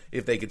decline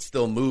if they could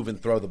still move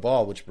and throw the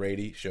ball, which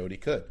Brady showed he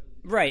could.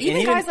 Right.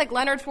 Even guys like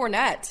Leonard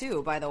Fournette,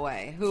 too, by the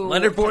way.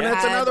 Leonard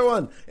Fournette's another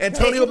one.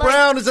 Antonio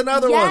Brown is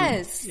another one.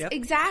 Yes,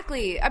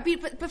 exactly. I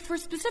mean, but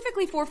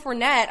specifically for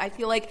Fournette, I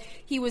feel like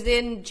he was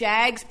in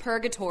Jags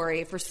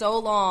purgatory for so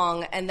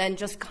long and then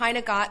just kind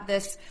of got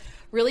this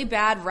really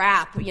bad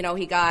rap. You know,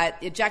 he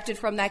got ejected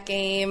from that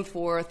game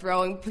for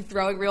throwing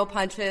real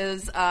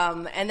punches.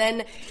 And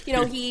then, you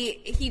know,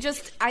 he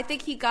just, I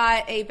think he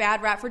got a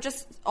bad rap for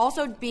just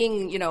also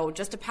being, you know,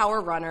 just a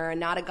power runner and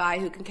not a guy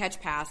who can catch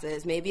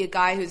passes. Maybe a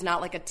guy who's not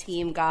like a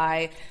team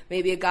guy.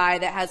 Maybe a guy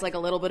that has like a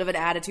little bit of an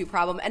attitude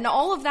problem. And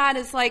all of that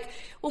is like,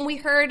 when we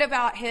heard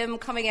about him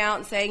coming out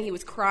and saying he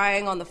was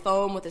crying on the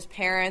phone with his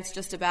parents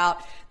just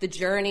about the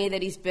journey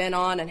that he's been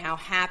on and how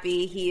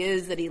happy he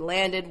is that he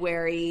landed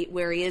where he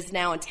is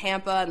now in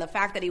Tampa, and the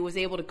fact that he was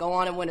able to go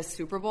on and win a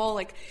Super Bowl,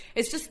 like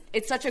it's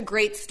such a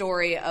great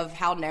story of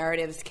how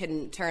narratives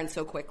can turn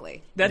so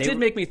quickly. That did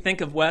make me think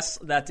of Wes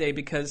that day,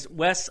 because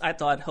Wes, I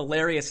thought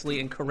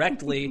hilariously and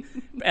correctly,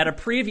 at a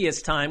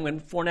previous time when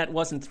Fournette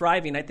wasn't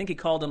thriving, I think he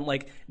called him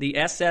like the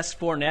SS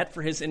Fournette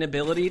for his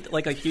inability,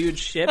 like a huge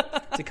ship,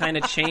 to kind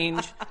of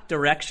change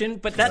direction.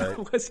 But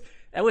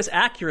that was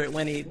accurate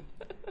when he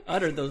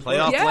uttered those words.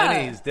 Playoff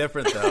Lenny is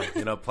different, though.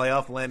 You know,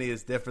 playoff Lenny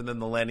is different than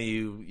the Lenny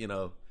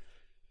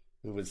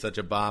who was such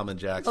a bomb in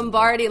Jacksonville.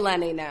 Lombardi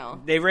Lenny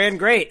now. They ran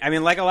great. I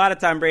mean, like a lot of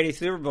Tom Brady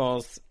Super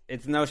Bowls,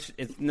 it's no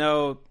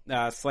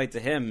slight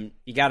to him.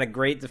 He got a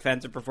great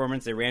defensive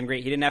performance. They ran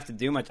great. He didn't have to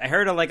do much. I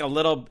heard a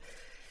little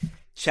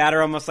chatter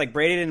almost like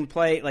Brady didn't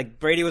play. Like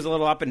Brady was a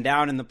little up and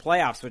down in the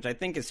playoffs, which I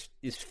think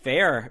is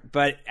fair.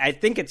 But I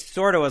think it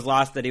sort of was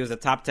lost that he was a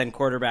top 10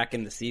 quarterback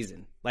in the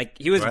season. Like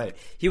he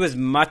was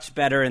much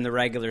better in the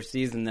regular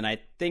season than I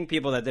think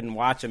people that didn't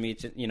watch him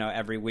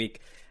every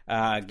week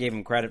gave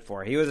him credit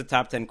for. He was a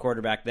top 10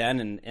 quarterback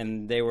then,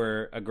 and they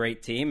were a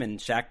great team. And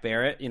Shaq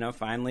Barrett,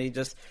 finally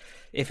just,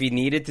 if he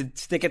needed to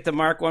stick it to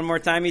Mark one more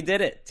time, he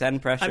did it. 10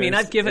 pressures. I mean,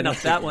 I've given up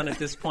that one at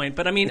this point.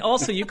 But I mean,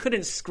 also you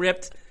couldn't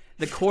script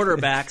the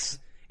quarterbacks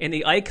and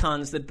the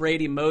icons that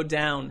Brady mowed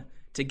down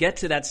to get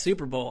to that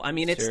Super Bowl. I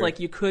mean, it's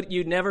like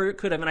you never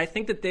could have. And I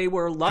think that they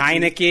were lucky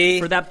Heineke,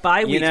 for that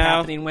bye week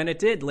happening when it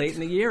did late in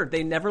the year.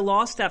 They never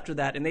lost after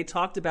that, and they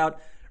talked about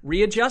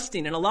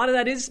readjusting, and a lot of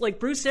that is like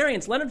Bruce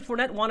Arians. Leonard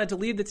Fournette wanted to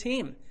lead the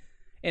team,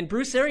 and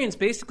Bruce Arians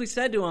basically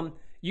said to him,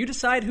 "You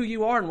decide who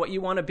you are and what you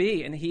want to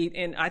be."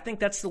 And I think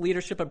that's the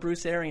leadership of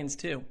Bruce Arians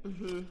too.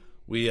 Mm-hmm.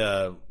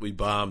 We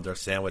bombed our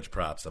sandwich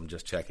props. I'm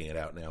just checking it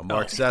out now.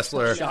 Mark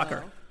Sessler.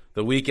 Shocker.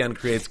 The weekend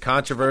creates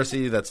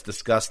controversy that's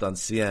discussed on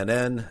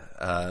CNN.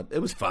 It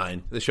was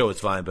fine. The show was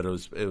fine, but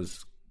it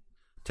was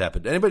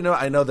tepid. Anybody know?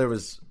 I know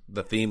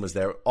the theme was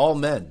there. All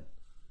men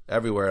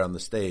everywhere on the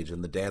stage,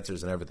 and the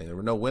dancers and everything. There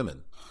were no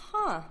women.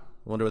 Huh.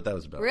 I wonder what that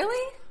was about.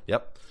 Really?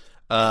 Yep.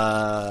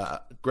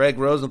 Greg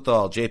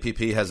Rosenthal,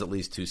 JPP has at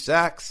least 2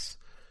 sacks.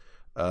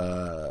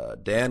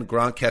 Dan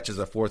Gronk catches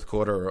a fourth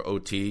quarter or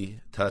OT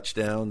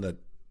touchdown that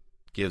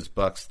gives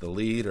Bucks the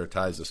lead or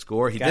ties the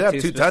score. He did have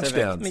 2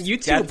 touchdowns. I mean, you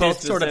two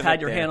both sort of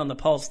had your hand on the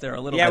pulse there a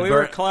little bit. Yeah,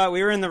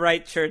 we were in the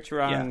right church,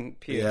 wrong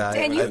pew. Yeah,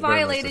 Dan, you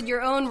violated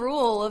your own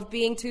rule of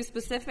being too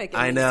specific.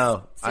 I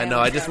know.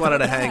 I just wanted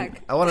to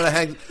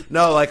hang.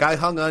 No, like I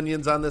hung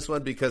onions on this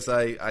one because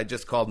I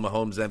just called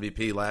Mahomes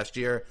MVP last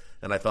year,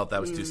 and I felt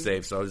that was too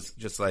safe. So I was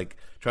just like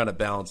trying to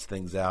balance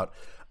things out.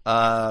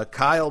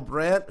 Kyle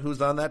Brandt,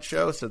 who's on that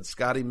show, said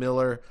Scotty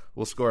Miller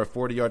will score a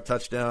 40-yard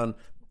touchdown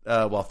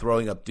while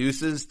throwing up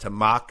deuces to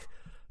mock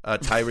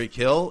Tyreek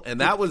Hill. And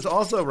that was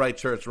also right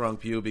church, wrong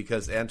pew,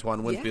 because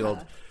Antoine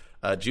Winfield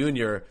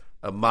Jr.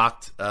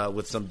 Mocked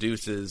with some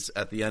deuces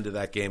at the end of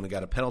that game and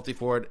got a penalty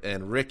for it.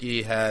 And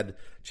Ricky had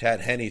Chad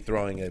Henne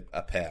throwing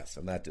a pass,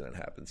 and that didn't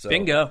happen. So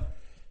bingo.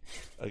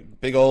 A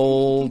big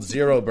old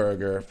zero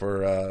burger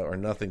for or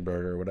nothing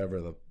burger,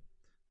 whatever the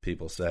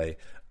people say,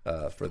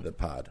 for the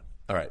pod.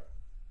 All right.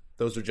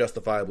 Those are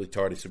justifiably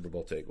tardy Super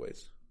Bowl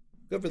takeaways.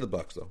 Good for the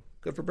Bucs, though.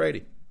 Good for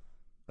Brady.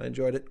 I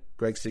enjoyed it.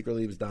 Greg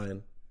secretly was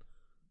dying.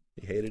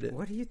 He hated it.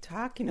 What are you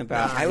talking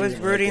about? I was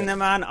rooting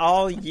them on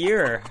all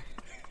year.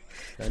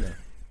 I know.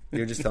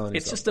 You're just telling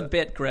It's yourself just a that.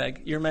 bit,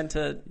 Greg. You're meant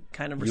to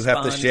kind of You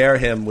respond. have to share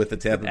him with the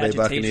Tampa Bay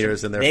agitation.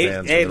 Buccaneers and their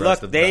fans. Hey, for the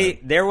rest look, of the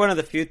time. they're one of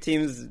the few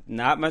teams,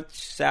 not much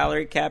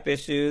salary cap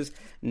issues,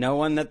 no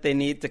one that they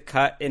need to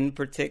cut in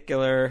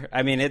particular.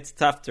 I mean, it's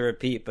tough to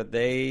repeat, but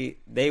they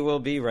will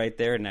be right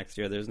there next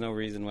year. There's no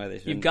reason why they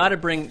shouldn't. You've got to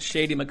bring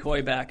Shady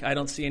McCoy back. I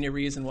don't see any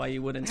reason why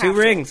you wouldn't. Two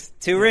rings.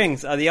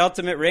 The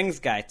ultimate rings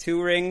guy.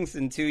 2 rings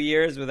in 2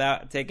 years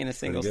without taking a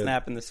single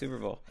snap in the Super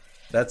Bowl.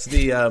 That's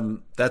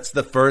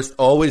the first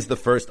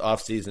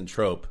offseason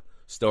trope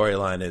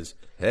storyline is,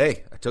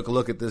 hey, I took a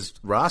look at this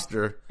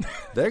roster.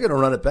 They're going to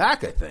run it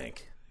back, I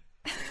think.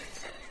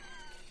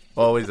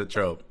 Always a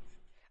trope.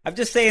 I'm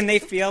just saying they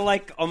feel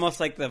like almost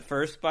like the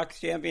first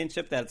Bucs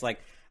championship. That's like,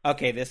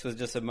 okay, this was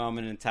just a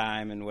moment in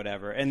time and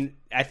whatever. And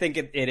I think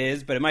it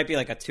is, but it might be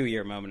like a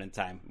 2-year moment in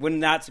time. Would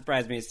not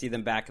surprise me to see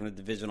them back in the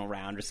divisional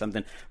round or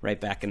something, right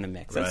back in the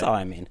mix. That's all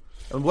I mean.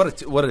 And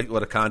what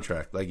a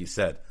contract, like you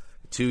said.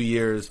 2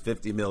 years,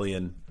 $50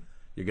 million.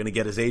 You're going to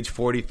get his age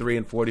 43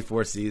 and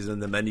 44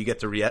 season, and then you get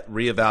to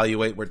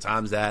reevaluate where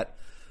Tom's at,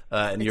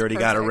 and you already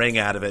got a ring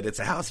out of it. It's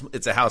a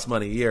house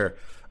money year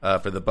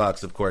for the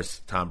Bucs. Of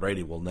course, Tom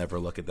Brady will never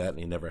look at that, and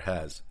he never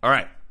has. All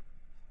right.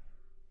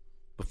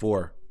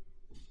 Before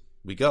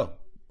we go,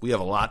 we have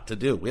a lot to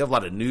do. We have a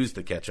lot of news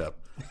to catch up.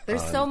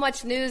 There's so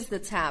much news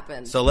that's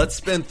happened. So let's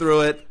spin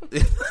through it.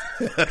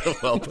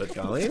 Well put,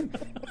 Colleen.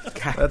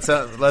 Let's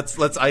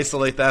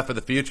isolate that for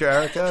the future,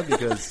 Erica,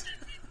 because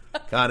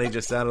Connie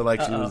just sounded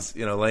like she was,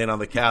 laying on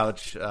the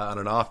couch on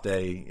an off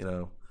day.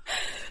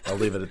 I'll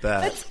leave it at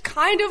that. That's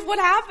kind of what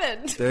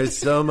happened. There's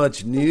so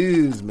much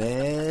news,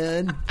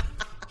 man.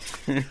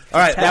 All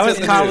right, that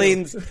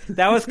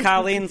was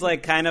Colleen's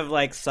like kind of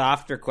like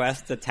soft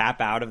request to tap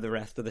out of the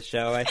rest of the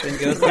show. I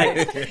think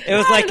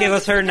it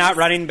was her not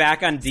running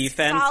back on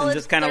defense and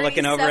just kind of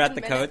looking over at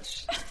the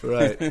coach.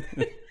 Right.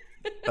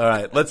 All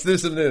right, let's do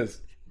some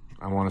news.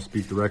 I want to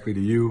speak directly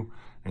to you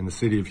and the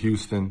city of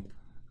Houston,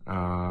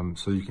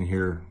 so you can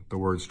hear the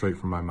words straight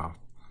from my mouth.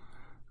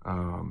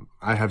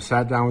 I have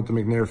sat down with the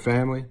McNair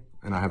family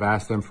and I have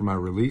asked them for my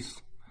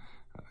release,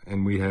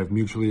 and we have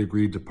mutually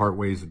agreed to part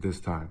ways at this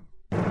time.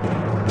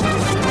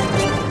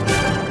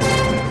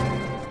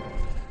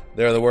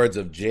 There are the words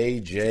of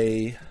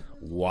J.J.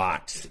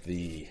 Watt,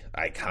 the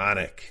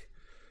iconic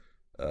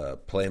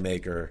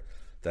playmaker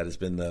that has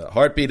been the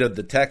heartbeat of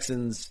the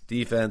Texans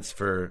defense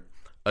for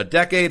a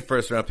decade.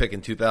 First round pick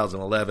in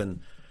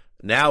 2011.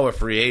 Now a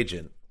free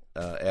agent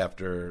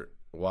after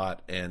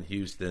Watt and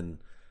Houston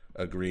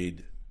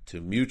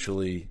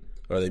mutually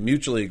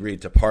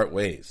agreed to part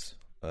ways.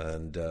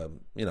 And,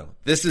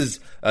 this is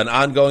an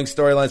ongoing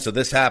storyline. So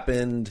this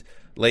happened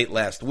late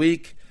last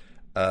week.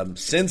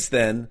 Since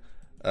then,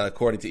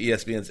 according to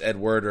ESPN's Ed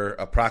Werder,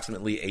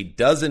 approximately a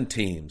dozen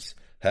teams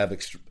have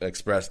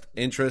expressed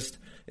interest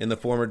in the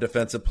former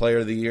Defensive Player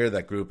of the Year.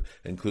 That group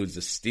includes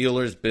the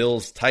Steelers,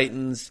 Bills,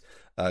 Titans.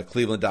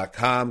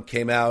 Cleveland.com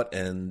came out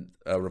and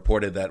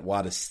reported that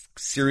Watt is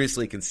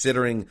seriously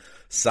considering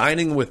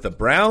signing with the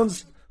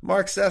Browns,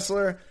 Mark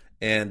Sessler.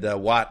 And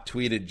Watt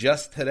tweeted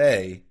just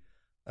today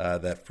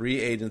that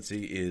free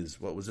agency is,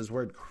 what was his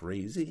word,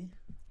 crazy?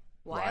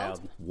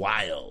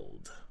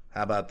 Wild.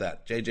 How about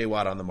that? J.J.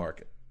 Watt on the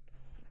market.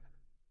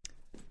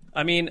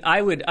 I mean,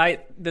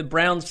 the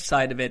Browns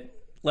side of it,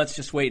 let's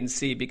just wait and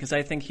see, because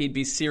I think he'd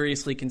be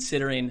seriously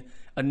considering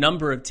a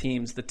number of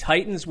teams. The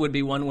Titans would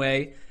be one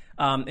way,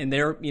 and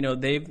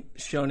they've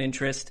shown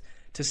interest.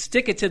 To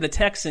stick it to the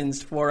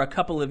Texans for a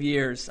couple of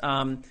years,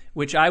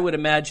 which I would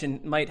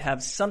imagine might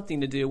have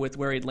something to do with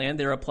where he'd land.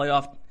 They're a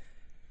playoff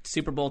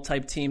Super Bowl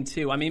type team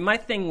too. I mean, my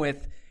thing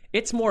with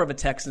it's more of a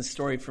Texans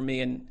story for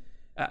me, and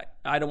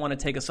I don't want to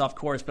take us off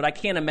course, but I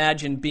can't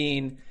imagine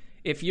being,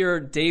 if you're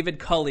David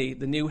Culley,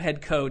 the new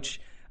head coach,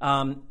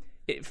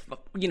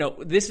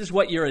 this is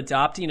what you're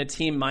adopting, a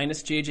team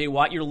minus J.J.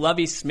 Watt. You're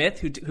Lovie Smith,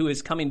 who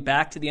is coming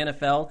back to the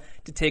NFL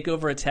to take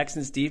over a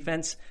Texans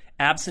defense,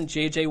 absent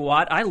J.J.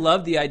 Watt. I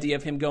love the idea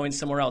of him going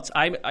somewhere else.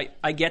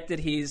 I get that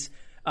he's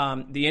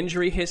the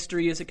injury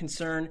history is a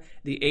concern.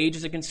 The age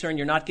is a concern.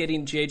 You're not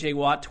getting J.J.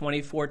 Watt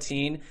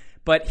 2014.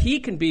 But he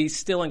can be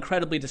still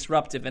incredibly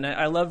disruptive. And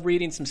I love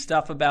reading some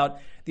stuff about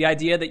the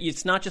idea that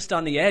it's not just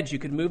on the edge. You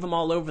could move him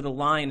all over the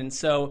line. And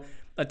so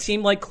a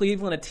team like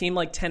Cleveland, a team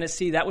like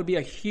Tennessee, that would be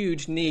a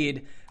huge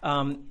need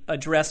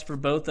addressed for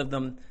both of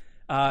them.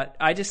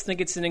 I just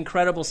think it's an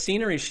incredible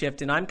scenery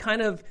shift. And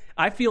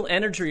I feel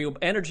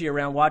energy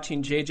around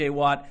watching J.J.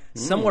 Watt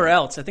somewhere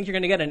else. I think you're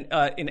going to get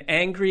an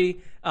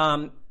angry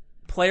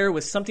player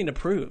with something to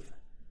prove.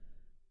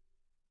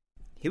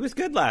 He was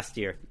good last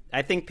year.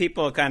 I think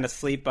people kind of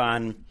sleep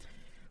on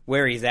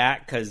where he's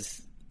at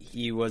because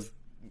he was,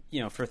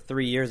 for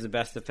 3 years the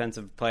best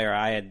defensive player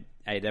I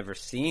had ever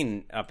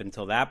seen up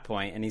until that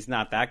point, and he's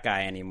not that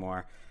guy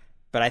anymore.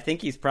 But I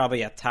think he's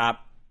probably a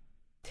top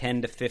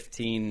 10 to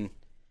 15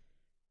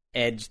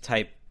 edge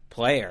type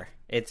player.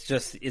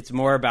 It's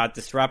more about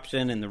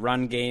disruption and the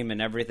run game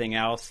and everything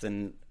else.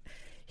 And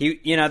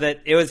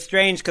that it was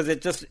strange because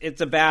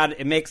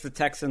it makes the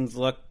Texans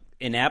look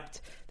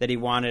inept that he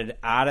wanted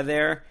out of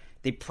there.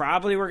 They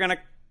probably were going to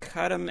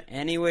cut him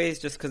anyways,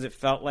 just because it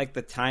felt like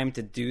the time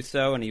to do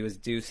so, and he was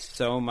due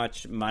so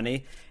much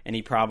money, and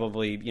he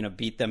probably,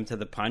 beat them to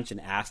the punch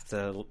and asked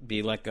to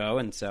be let go,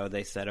 and so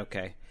they said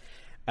okay.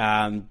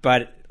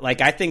 But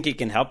I think he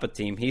can help a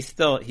team. He's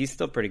still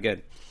pretty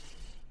good.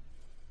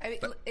 I mean,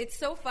 it's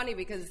so funny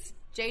because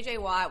J.J.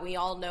 Watt, we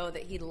all know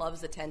that he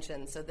loves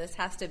attention, so this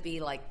has to be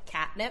like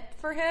catnip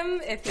for him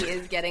if he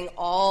is getting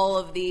all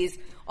of these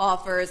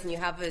offers, and you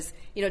have his,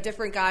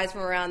 different guys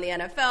from around the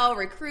NFL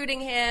recruiting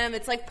him.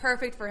 It's like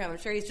perfect for him. I'm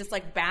sure he's just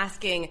like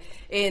basking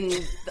in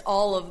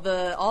all of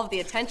the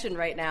attention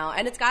right now,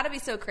 and it's got to be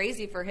so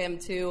crazy for him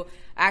to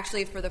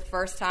actually, for the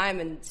first time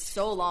in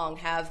so long,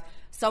 have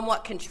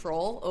somewhat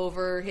control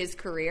over his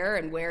career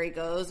and where he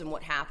goes and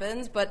what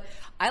happens. But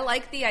I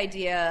like the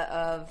idea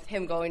of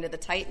him going to the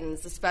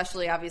Titans,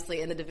 especially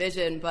obviously in the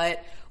division.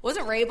 But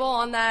wasn't Rabel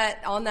on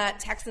that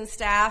Texans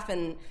staff?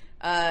 And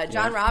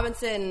John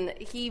Robinson,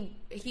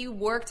 he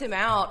worked him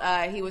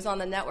out. He was on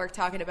the network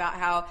talking about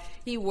how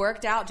he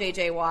worked out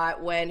J.J.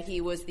 Watt when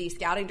he was the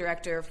scouting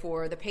director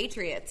for the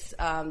Patriots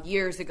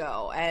years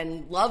ago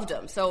and loved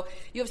him. So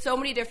you have so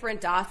many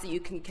different dots that you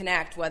can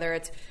connect, whether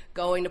it's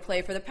going to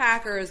play for the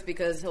Packers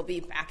because he'll be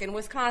back in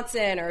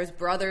Wisconsin, or his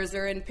brothers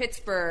are in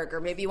Pittsburgh,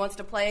 or maybe he wants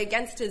to play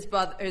against his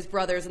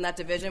brothers in that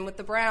division with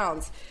the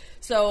Browns.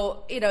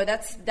 So,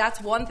 that's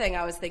one thing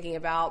I was thinking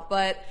about.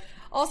 But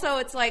also,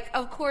 it's like,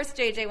 of course,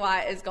 J.J.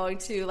 Watt is going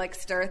to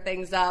stir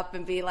things up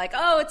and be like,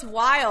 "Oh, it's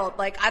wild."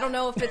 I don't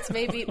know if it's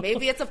maybe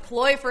it's a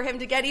ploy for him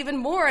to get even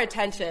more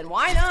attention.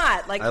 Why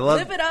not?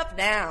 Live it up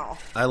now.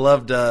 I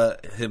loved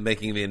him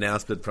making the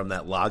announcement from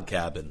that log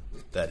cabin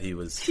that he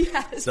was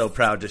so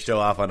proud to show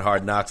off on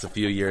Hard Knocks a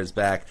few years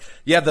back.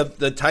 Yeah,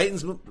 the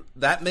Titans,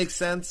 that makes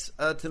sense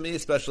to me,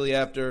 especially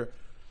after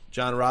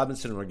John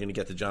Robinson. We're going to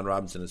get to John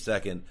Robinson in a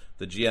second.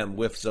 The GM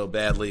whiffed so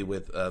badly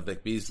with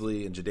Vic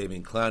Beasley and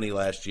Jadeveon Clowney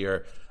last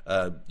year.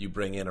 You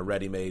bring in a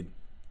ready-made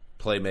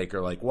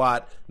playmaker like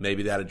Watt.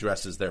 Maybe that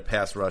addresses their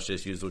pass rush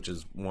issues, which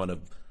is one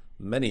of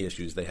many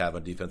issues they have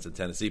on defense in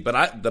Tennessee.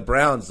 But the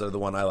Browns are the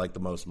one I like the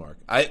most, Mark.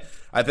 I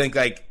think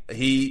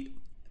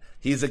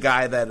he's a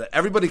guy that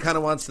everybody kind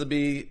of wants to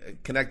be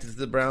connected to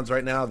the Browns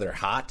right now. They're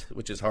hot,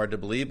 which is hard to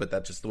believe, but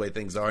that's just the way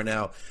things are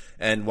now,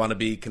 and want to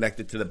be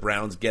connected to the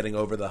Browns getting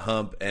over the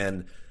hump.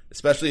 And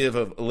especially if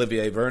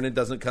Olivier Vernon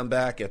doesn't come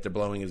back after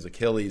blowing his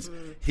Achilles,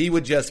 he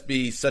would just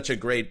be such a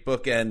great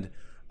bookend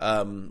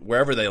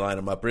wherever they line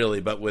him up, really.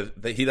 But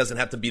he doesn't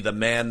have to be the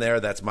man there.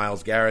 That's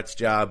Myles Garrett's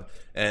job,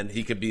 and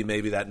he could be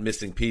maybe that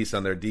missing piece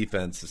on their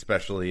defense,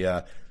 especially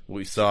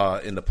we saw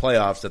in the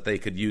playoffs that they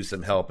could use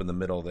some help in the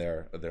middle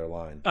there of their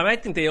line. I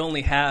think they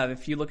only have,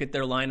 if you look at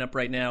their lineup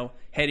right now,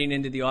 heading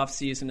into the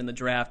offseason and the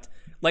draft,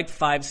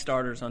 5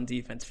 starters on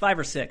defense, 5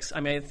 or 6.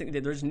 I think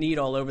that there's need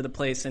all over the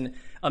place. And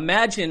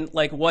imagine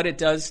what it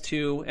does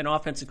to an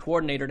offensive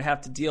coordinator to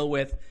have to deal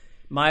with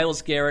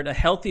Myles Garrett, a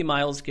healthy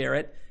Myles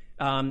Garrett,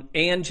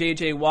 and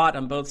J.J. Watt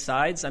on both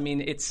sides.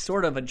 It's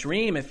sort of a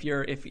dream if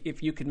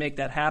you could make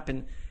that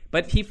happen.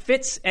 But he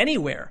fits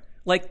anywhere.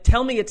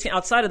 Tell me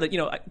outside of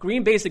the,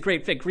 Green Bay's a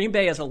great fit. Green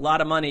Bay has a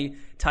lot of money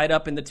tied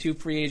up in the 2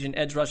 free agent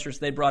edge rushers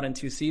they brought in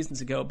 2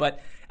 seasons ago.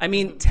 But,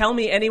 tell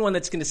me anyone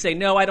that's going to say,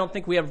 no, I don't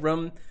think we have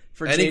room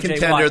for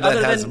J.J. Watt,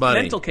 other than money.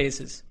 Mental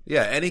cases.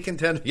 Yeah, any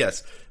contender,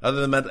 yes.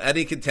 Other than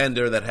any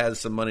contender that has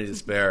some money to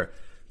spare,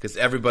 because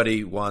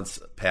everybody wants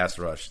pass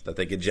rush that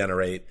they could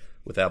generate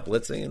without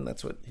blitzing, and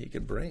that's what he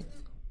could bring.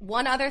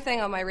 One other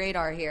thing on my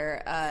radar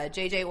here,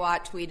 J.J.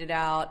 Watt tweeted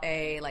out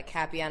a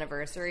happy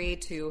anniversary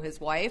to his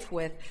wife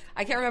with,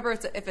 I can't remember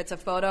if it's a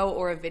photo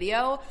or a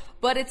video,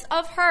 but it's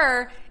of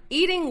her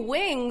eating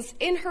wings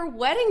in her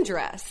wedding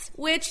dress,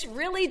 which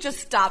really just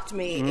stopped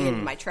me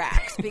in my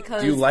tracks.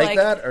 Because do you like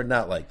that or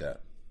not like that?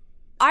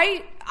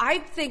 I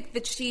think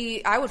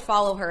that I would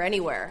follow her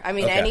anywhere.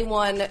 Okay.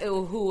 Anyone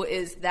who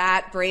is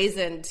that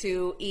brazen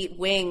to eat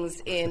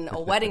wings in a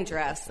wedding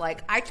dress,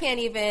 I can't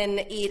even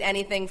eat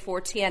anything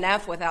for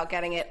TNF without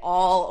getting it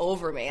all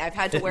over me. I've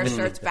had to wear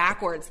shirts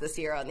backwards this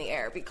year on the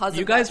air because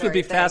you of guys that would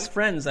be thing. Fast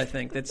friends, I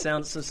think. That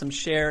sounds to some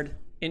shared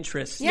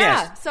interests.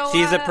 Yeah, yes. so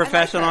she's a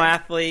professional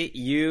athlete.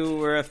 You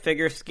were a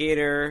figure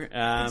skater.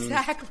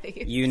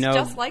 Exactly. You know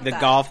just like the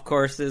that. Golf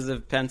courses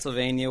of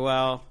Pennsylvania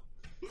well.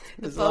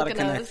 There's a lot of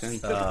Poconos.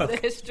 connections. The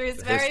history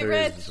is very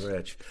rich. Is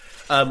rich.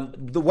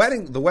 The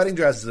wedding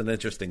dress is an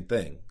interesting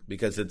thing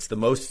because it's the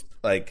most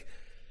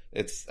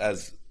it's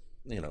as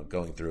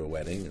going through a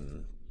wedding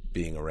and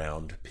being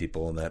around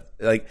people and that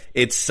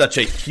it's such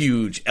a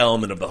huge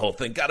element of the whole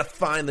thing. Got to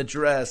find the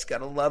dress, got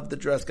to love the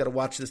dress, got to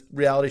watch this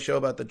reality show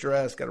about the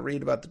dress, got to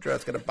read about the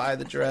dress, got to buy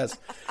the dress,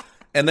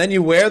 and then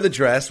you wear the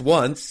dress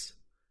once,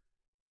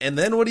 and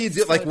then what do you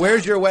do?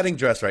 Where's your wedding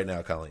dress right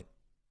now, Colleen?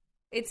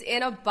 It's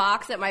in a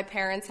box at my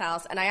parents'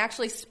 house, and I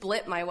actually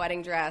split my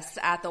wedding dress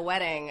at the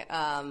wedding.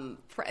 I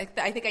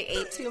think I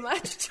ate too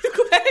much too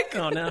quick.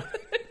 Oh, no.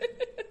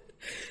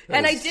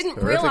 And I didn't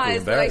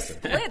realize that I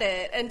split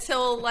it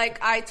until,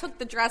 I took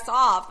the dress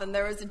off, and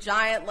there was a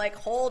giant,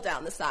 hole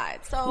down the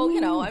side. So, who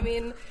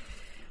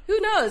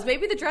knows?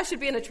 Maybe the dress should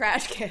be in a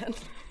trash can.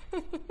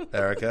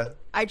 Erica?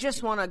 I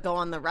just want to go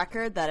on the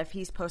record that if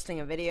he's posting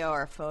a video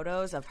or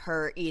photos of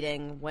her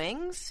eating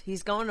wings,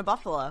 he's going to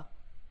Buffalo.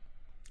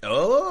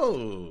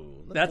 Oh.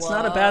 That's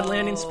not a bad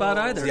landing spot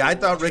either. See, I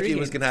thought Ricky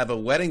was going to have a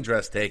wedding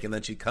dress take, and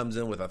then she comes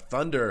in with a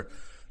thunder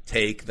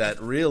take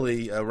that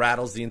really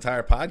rattles the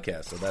entire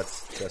podcast. So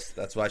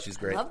that's why she's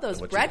great. I love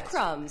those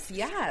breadcrumbs.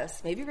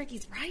 Yes, maybe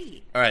Ricky's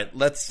right. All right,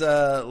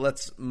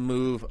 let's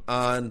move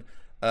on.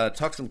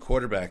 Talk some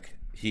quarterback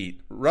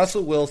heat.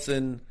 Russell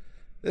Wilson.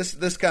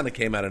 This kind of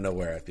came out of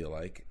nowhere. I feel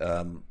like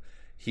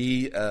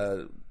he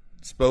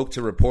spoke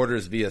to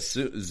reporters via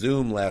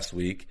Zoom last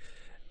week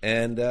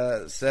and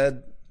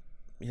said,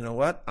 "You know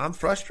what? I'm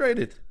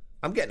frustrated.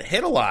 I'm getting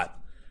hit a lot,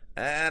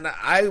 and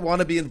I want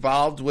to be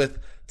involved with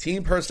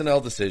team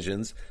personnel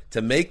decisions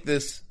to make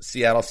this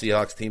Seattle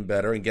Seahawks team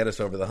better and get us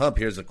over the hump."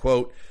 Here's a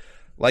quote: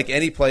 "Like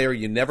any player,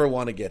 you never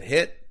want to get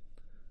hit.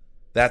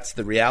 That's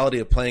the reality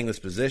of playing this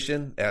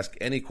position. Ask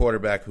any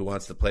quarterback who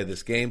wants to play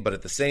this game. But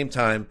at the same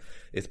time,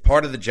 it's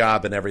part of the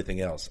job and everything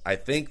else. I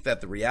think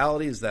that the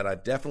reality is that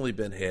I've definitely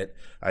been hit.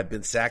 I've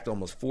been sacked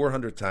almost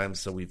 400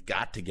 times, so we've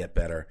got to get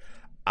better.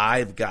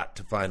 I've got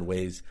to find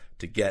ways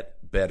to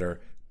get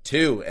better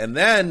too." And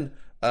then,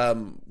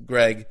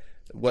 Greg,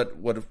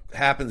 what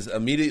happens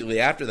immediately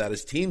after that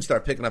is teams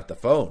start picking up the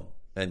phone.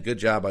 And good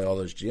job by all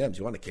those GMs.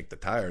 You want to kick the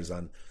tires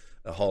on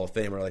a Hall of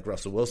Famer like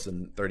Russell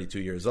Wilson, 32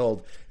 years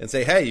old, and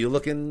say, "Hey, you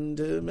looking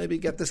to maybe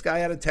get this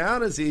guy out of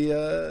town? Is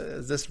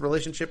this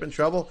relationship in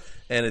trouble?"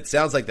 And it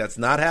sounds like that's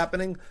not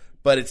happening,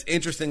 but it's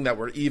interesting that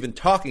we're even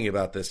talking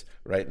about this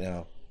right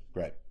now.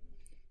 Greg.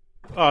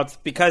 Well, it's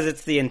because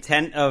it's the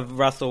intent of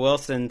Russell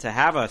Wilson to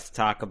have us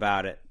talk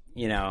about it.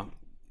 You know,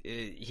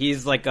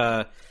 he's like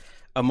a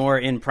more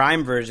in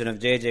prime version of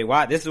J.J.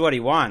 Watt. This is what he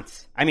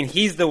wants. I mean,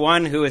 he's the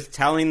one who is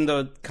telling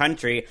the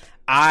country,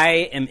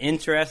 "I am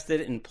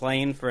interested in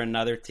playing for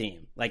another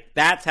team." Like,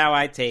 that's how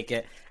I take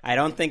it. I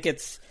don't think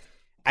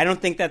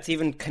that's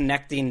even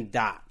connecting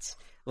dots.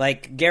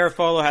 Like,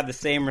 Garofalo had the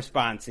same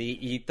response.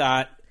 He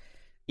thought,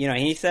 you know,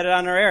 he said it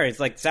on our air. It's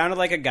like, sounded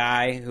like a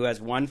guy who has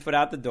one foot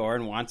out the door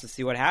and wants to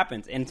see what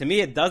happens. And to me,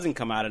 it doesn't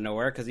come out of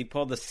nowhere because he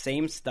pulled the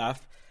same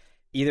stuff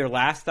either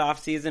last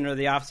offseason or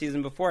the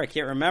offseason before. I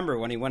can't remember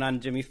when he went on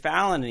Jimmy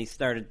Fallon and he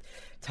started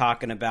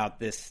talking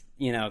about this,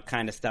 you know,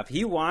 kind of stuff.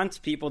 He wants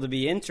people to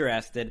be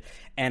interested,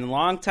 and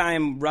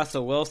longtime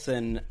Russell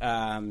Wilson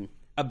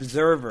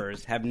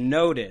observers have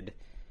noted,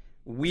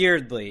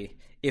 weirdly,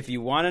 if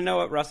you want to know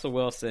what Russell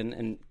Wilson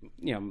and,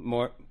 you know,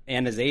 more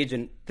and his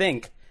agent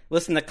think,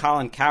 listen to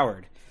Colin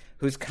Cowherd,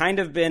 who's kind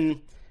of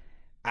been,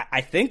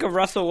 I think, a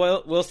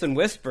Russell Wilson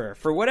whisperer.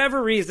 For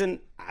whatever reason,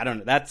 I don't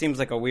know. That seems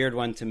like a weird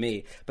one to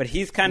me. But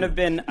he's kind of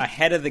been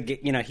ahead of the,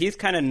 you know, he's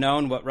kind of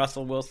known what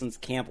Russell Wilson's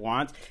camp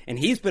wants. And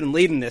he's been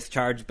leading this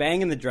charge,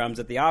 banging the drums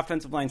that the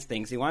offensive line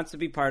stinks. He wants to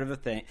be part of the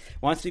thing,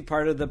 wants to be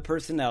part of the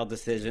personnel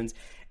decisions.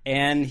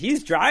 And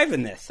he's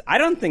driving this. I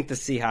don't think the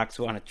Seahawks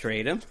want to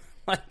trade him.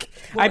 Like,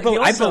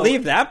 well, I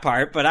believe that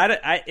part, but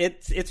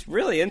it's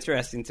really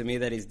interesting to me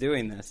that he's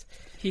doing this.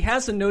 He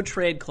has a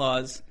no-trade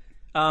clause.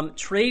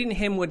 Trading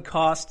him would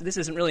cost, this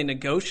isn't really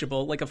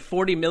negotiable, like a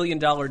 $40 million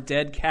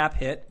dead cap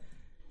hit.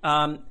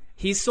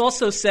 He's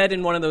also said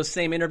in one of those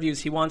same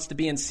interviews he wants to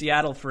be in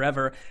Seattle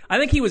forever. I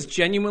think he was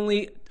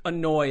genuinely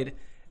annoyed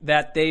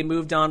that they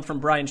moved on from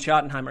Brian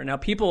Schottenheimer. Now,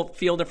 people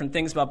feel different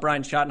things about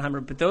Brian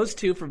Schottenheimer, but those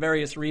two, for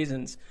various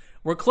reasons,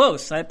 were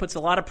close. That puts a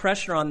lot of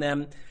pressure on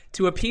them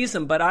to appease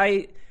him, but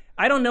I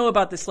don't know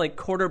about this, like,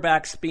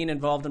 quarterbacks being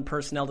involved in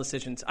personnel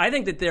decisions. I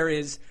think that there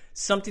is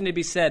something to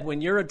be said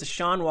when you're a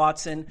Deshaun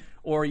Watson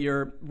or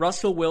you're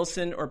Russell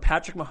Wilson or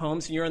Patrick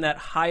Mahomes and you're in that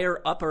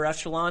higher upper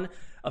echelon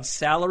of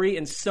salary,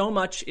 and so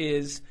much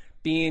is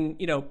being,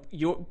 you know,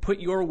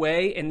 put your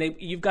way, and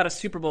you've got a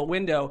Super Bowl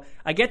window.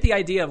 I get the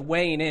idea of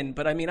weighing in,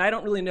 but I mean, I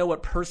don't really know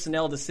what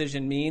personnel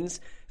decision means.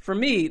 For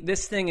me,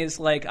 this thing is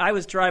like, I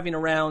was driving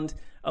around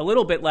a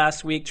little bit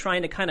last week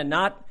trying to kind of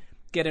not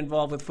get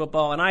involved with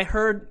football, and I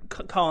heard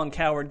Colin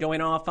Cowherd going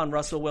off on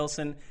Russell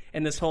Wilson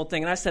and this whole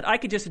thing, and I said, I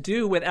could just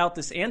do without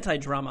this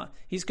anti-drama.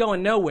 He's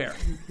going nowhere.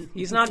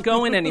 He's not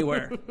going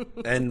anywhere.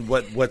 And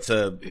what's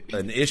an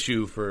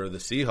issue for the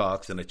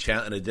Seahawks and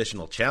an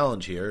additional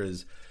challenge here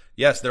is,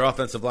 yes, their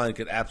offensive line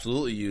could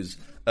absolutely use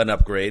an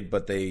upgrade,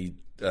 but they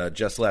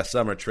just last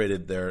summer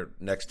traded their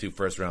next 2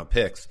 first-round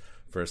picks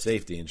for a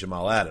safety in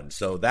Jamal Adams.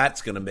 So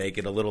that's going to make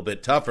it a little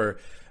bit tougher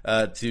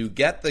to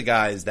get the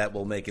guys that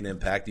will make an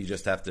impact. You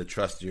just have to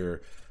trust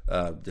your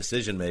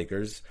decision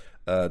makers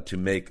to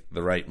make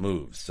the right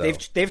moves. So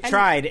they've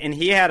tried, and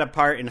he had a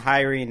part in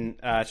hiring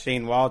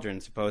Shane Waldron,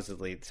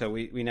 supposedly. So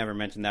we never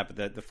mentioned that,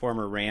 but the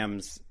former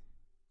Rams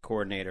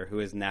coordinator who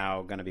is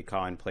now going to be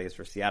calling plays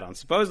for Seattle. And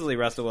supposedly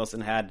Russell Wilson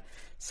had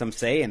some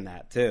say in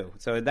that too.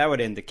 So that would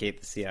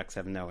indicate the Seahawks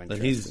have no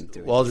interest in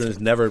doing Waldron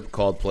has never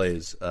called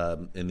plays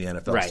in the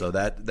NFL. Right. So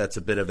that's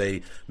a bit of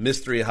a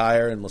mystery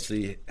hire, and we'll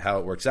see how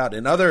it works out.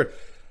 In other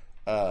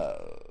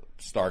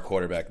star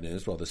quarterback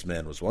news, well, this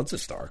man was once a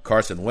star.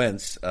 Carson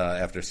Wentz,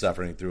 after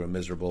suffering through a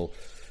miserable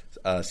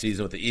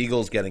season with the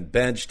Eagles, getting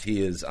benched,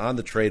 he is on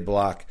the trade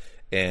block,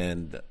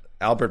 and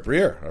Albert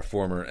Breer, our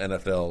former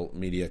NFL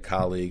media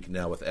colleague,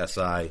 now with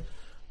SI,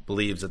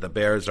 believes that the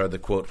Bears are the,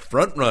 quote,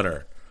 front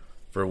runner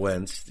for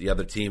Wentz. The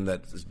other team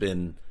that has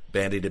been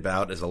bandied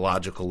about as a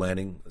logical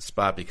landing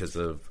spot because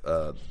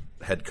of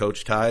head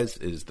coach ties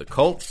is the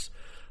Colts,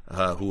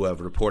 who have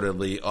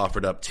reportedly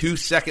offered up 2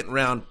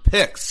 second-round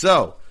picks.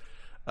 So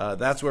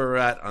that's where we're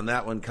at on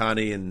that one,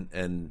 Connie.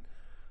 And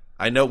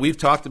I know we've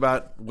talked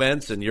about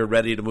Wentz, and you're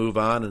ready to move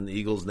on, and the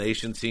Eagles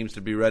Nation seems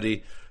to be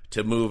ready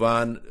to move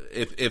on.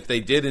 If they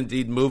did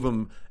indeed move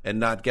him and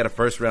not get a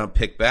first-round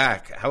pick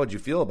back, how would you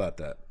feel about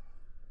that?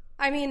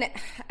 I mean,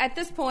 at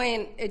this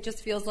point, it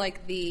just feels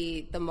like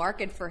the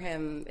market for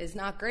him is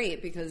not great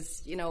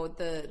because, you know,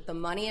 the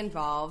money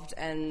involved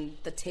and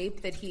the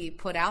tape that he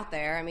put out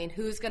there. I mean,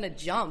 who's going to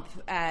jump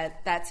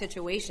at that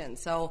situation?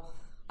 So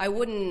I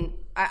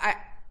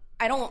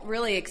don't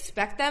really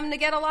expect them to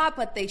get a lot,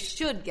 but they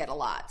should get a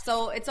lot.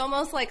 So it's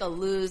almost like a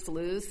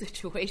lose-lose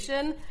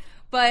situation.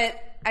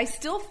 But I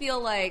still feel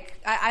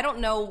like I don't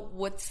know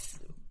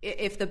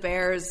if the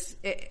Bears,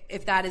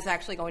 if that is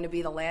actually going to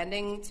be the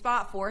landing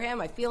spot for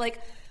him. I feel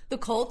like the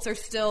Colts are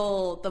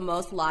still the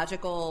most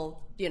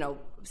logical, you know,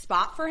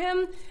 spot for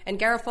him. And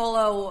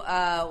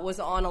Garofalo was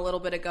on a little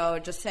bit ago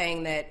just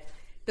saying that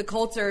the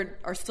Colts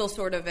are still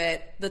sort of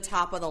at the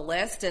top of the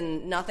list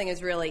and nothing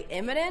is really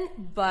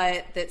imminent,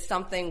 but that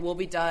something will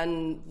be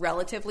done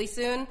relatively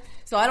soon.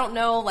 So I don't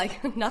know,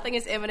 like nothing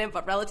is imminent,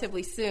 but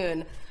relatively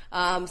soon.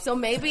 So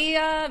maybe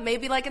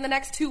like in the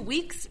next 2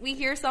 weeks we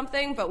hear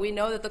something, but we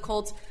know that the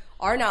Colts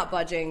are not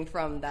budging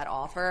from that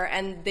offer,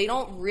 and they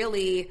don't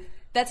really.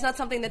 That's not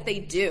something that they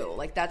do.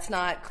 Like that's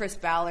not Chris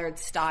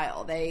Ballard's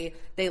style. They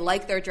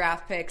like their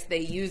draft picks.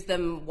 They use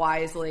them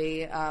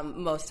wisely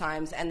most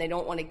times, and they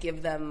don't want to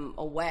give them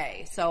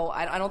away. So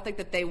I don't think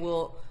that they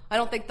will. I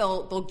don't think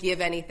they'll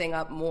give anything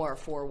up more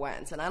for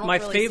Wentz, and I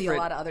don't see a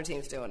lot of other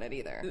teams doing it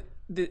either.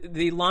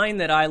 The line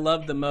that I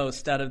love the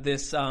most out of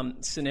this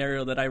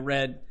scenario that I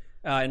read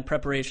in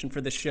preparation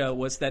for the show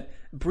was that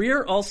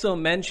Breer also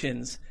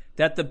mentions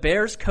that the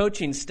Bears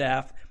coaching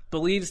staff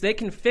believes they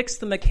can fix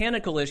the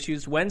mechanical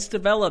issues Wentz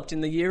developed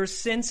in the years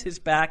since his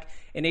back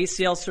and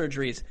ACL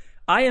surgeries.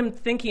 I am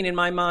thinking in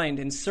my mind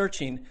and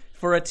searching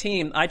for a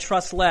team I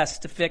trust less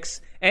to fix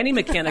any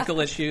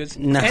mechanical issues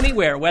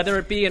anywhere, whether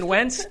it be in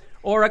Wentz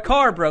or a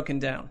car broken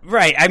down.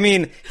 Right. I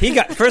mean,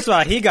 first of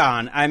all, he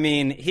gone. I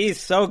mean, he's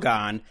so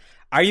gone.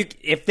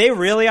 If they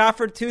really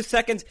offered 2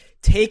 seconds,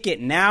 take it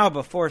now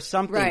before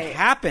something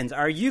happens.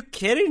 Are you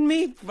kidding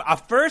me? A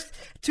first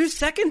 2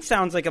 seconds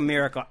sounds like a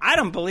miracle. I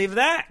don't believe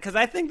that because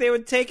I think they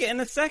would take it in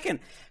a second.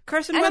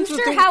 Carson and Wentz I'm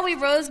sure Howie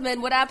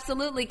Roseman would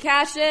absolutely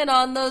cash in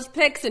on those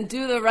picks and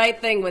do the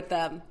right thing with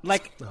them.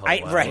 Like,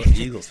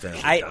 Eagles fans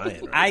are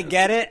dying. I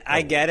get it.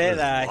 I get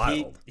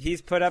it.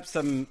 He's put up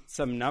some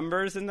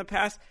numbers in the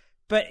past.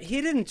 But he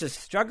didn't just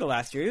struggle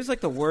last year. He was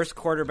like the worst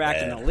quarterback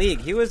in the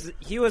league.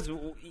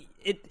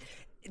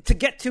 To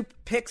get 2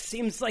 picks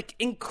seems like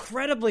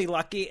incredibly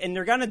lucky, and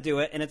they're going to do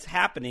it, and it's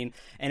happening.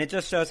 And it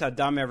just shows how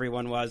dumb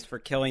everyone was for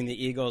killing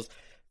the Eagles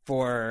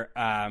for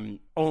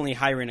only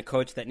hiring a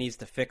coach that needs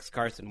to fix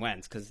Carson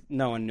Wentz because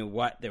no one knew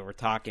what they were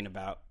talking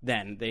about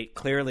then. They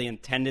clearly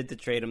intended to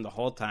trade him the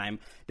whole time.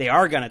 They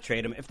are going to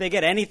trade him. If they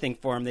get anything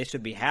for him, they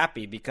should be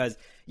happy because,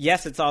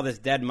 yes, it's all this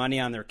dead money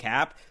on their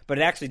cap, but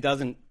it actually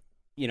doesn't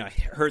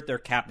hurt their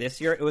cap this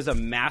year. It was a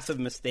massive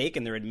mistake,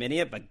 and they're admitting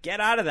it, but get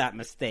out of that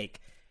mistake.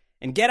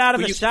 And get out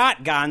of the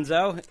shot,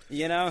 Gonzo.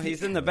 You know,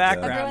 he's in the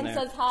background.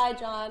 Everyone says hi,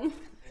 John.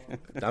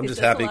 I'm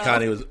just happy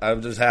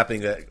I'm just happy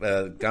that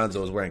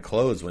Gonzo was wearing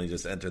clothes when he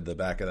just entered the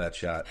back of that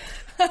shot.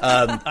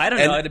 I don't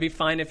know. It'd be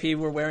fine if he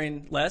were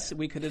wearing less.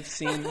 We could have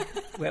seen.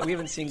 We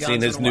haven't seen Gonzo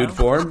seen his in a while. nude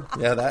form.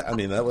 Yeah,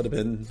 that would have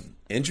been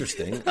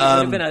interesting. Would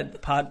have been a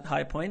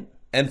high point.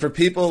 And for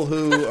people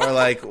who are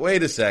like,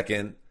 wait a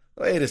second.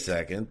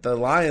 The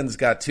Lions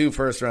got 2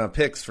 first-round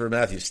picks for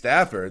Matthew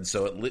Stafford,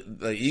 so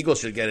the Eagles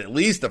should get at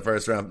least a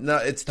first-round. No,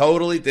 it's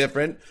totally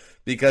different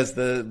because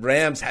the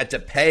Rams had to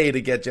pay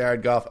to get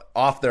Jared Goff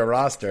off their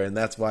roster, and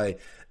that's why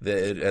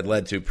it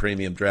led to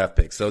premium draft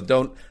picks. So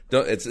don't.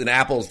 It's an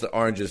apples to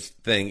oranges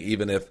thing,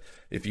 even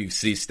if you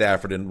see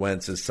Stafford and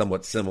Wentz as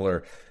somewhat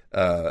similar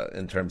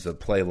in terms of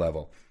play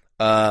level.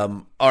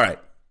 All right,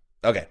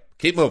 okay,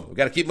 keep moving. We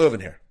got to keep moving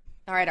here.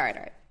 All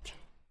right.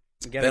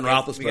 Ben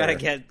Roethlisberger. We got to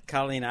get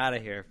Colleen out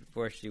of here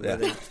before she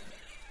withers.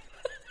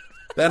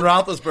 Ben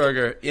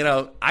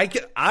Roethlisberger,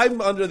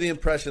 I'm under the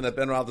impression that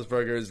Ben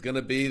Roethlisberger is going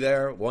to be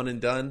there, one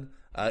and done,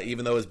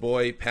 even though his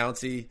boy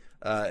Pouncey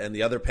and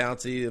the other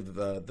Pouncey of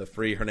the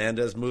Free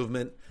Hernandez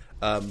movement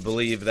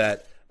believe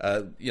that,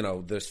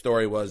 the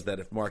story was that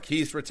if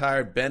Marquise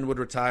retired, Ben would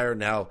retire.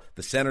 Now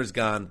the center's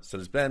gone, so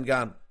does Ben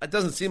gone? It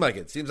doesn't seem like it.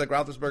 It seems like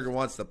Roethlisberger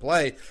wants to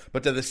play,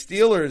 but do the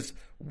Steelers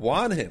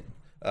want him?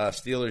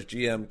 Steelers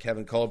GM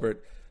Kevin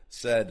Colbert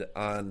said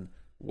on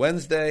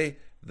Wednesday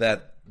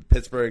that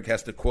Pittsburgh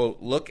has to,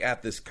 quote, look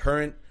at this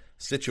current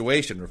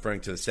situation,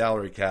 referring to the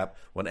salary cap,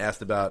 when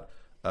asked about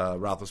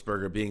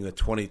Roethlisberger being the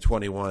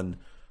 2021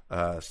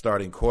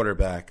 starting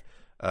quarterback.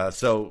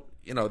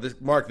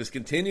 This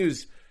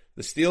continues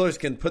the Steelers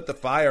can put the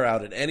fire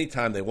out at any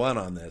time they want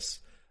on this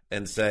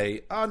and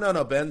say, oh, no,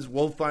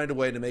 we'll find a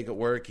way to make it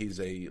work. He's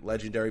a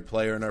legendary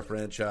player in our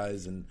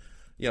franchise, and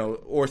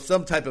or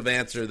some type of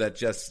answer that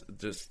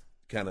just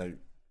kind of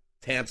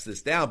tamps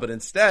this down. But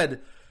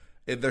instead,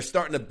 if they're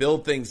starting to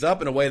build things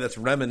up in a way that's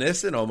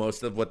reminiscent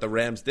almost of what the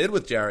Rams did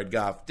with Jared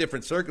Goff,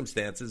 different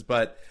circumstances,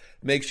 but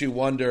makes you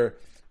wonder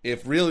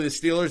if really the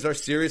Steelers are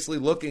seriously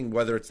looking,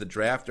 whether it's the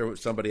draft or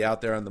somebody out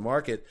there on the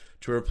market,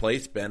 to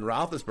replace Ben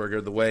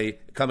Roethlisberger the way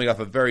coming off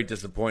a very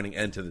disappointing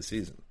end to the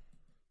season.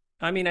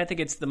 I mean, I think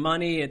it's the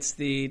money, it's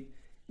the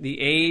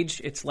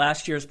age, it's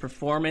last year's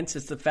performance,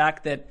 it's the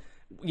fact that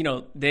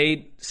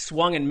they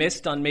swung and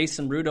missed on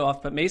Mason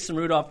Rudolph, but Mason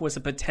Rudolph was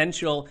a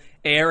potential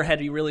heir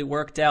had he really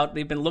worked out.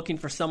 They've been looking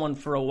for someone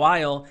for a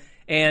while,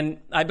 and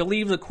I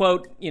believe the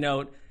quote,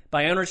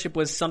 by ownership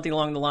was something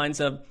along the lines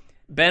of,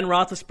 Ben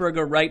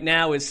Roethlisberger right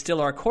now is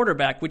still our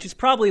quarterback, which is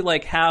probably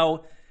like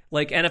how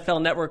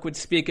NFL Network would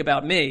speak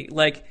about me.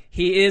 Like,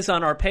 he is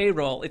on our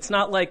payroll. It's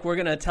not like we're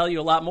going to tell you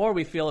a lot more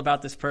we feel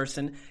about this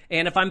person.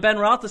 And if I'm Ben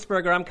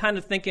Roethlisberger, I'm kind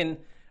of thinking,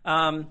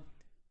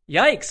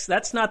 yikes,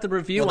 that's not the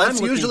review I'm looking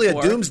for. That's usually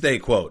a doomsday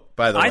quote,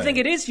 by the way. I think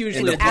it is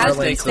usually a as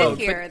doomsday we quote.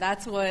 sit here,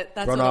 that's what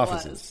it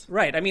was.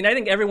 Right. I mean, I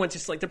think everyone's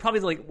just like, they're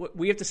probably like,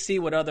 we have to see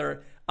what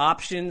other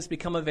options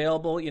become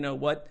available,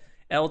 what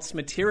else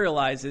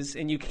materializes,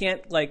 and you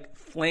can't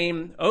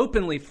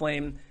openly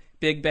flame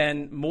Big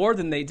Ben more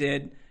than they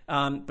did,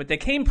 but they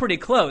came pretty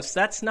close.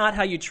 That's not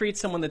how you treat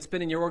someone that's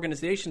been in your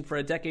organization for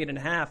a decade and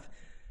a half,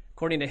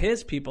 according to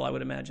his people, I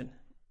would imagine.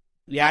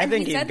 Yeah, I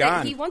think he's gone.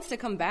 That he wants to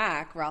come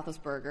back,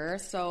 Roethlisberger.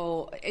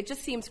 So it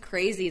just seems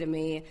crazy to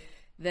me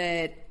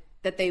that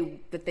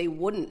they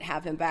wouldn't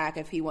have him back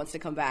if he wants to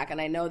come back. And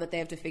I know that they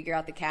have to figure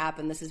out the cap,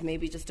 and this is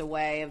maybe just a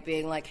way of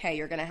being like, hey,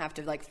 you're going to have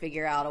to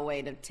figure out a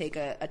way to take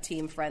a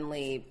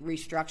team-friendly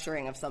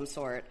restructuring of some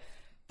sort.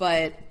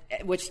 But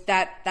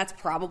that's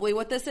probably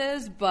what this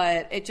is.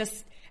 But it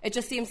just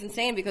seems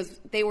insane because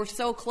they were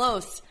so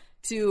close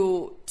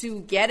to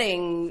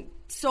getting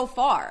so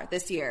far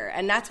this year,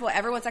 and that's what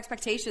everyone's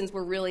expectations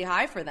were really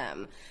high for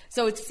them.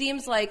 So it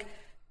seems like,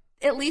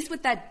 at least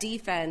with that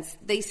defense,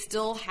 they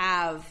still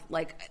have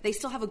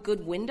a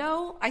good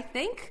window, I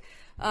think.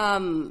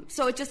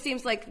 So it just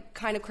seems like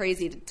kind of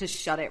crazy to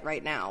shut it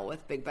right now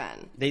with Big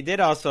Ben. They did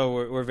also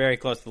were very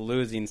close to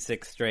losing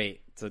 6 straight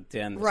to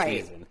end the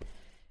season.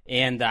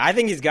 And I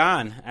think he's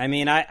gone. I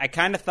mean, I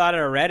kind of thought it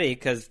already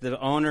because the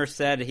owner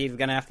said he's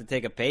going to have to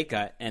take a pay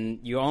cut, and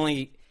you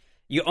only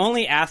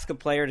ask a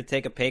player to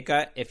take a pay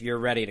cut if you're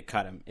ready to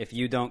cut him, if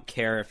you don't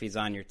care if he's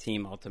on your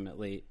team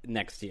ultimately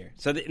next year.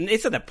 So they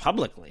said that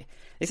publicly.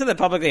 They said that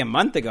publicly a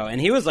month ago, and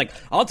he was like,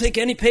 I'll take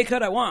any pay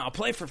cut I want. I'll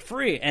play for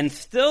free. And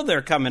still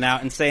they're coming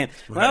out and saying,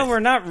 well, we're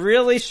not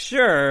really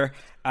sure.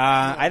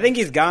 I think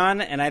he's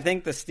gone, and I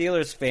think the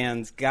Steelers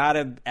fans got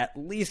to at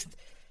least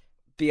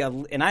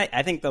and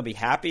I think they'll be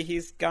happy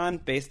he's gone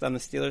based on the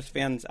Steelers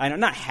fans. I know,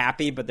 not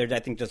happy, but they're, I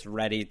think, just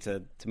ready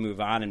to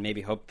move on and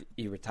maybe hope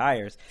he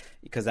retires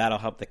because that'll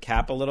help the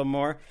cap a little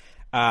more.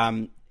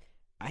 I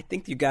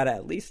think you got to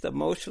at least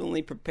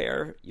emotionally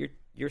prepare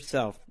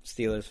yourself,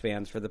 Steelers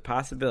fans, for the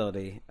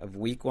possibility of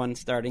Week 1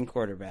 starting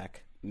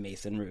quarterback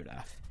Mason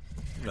Rudolph.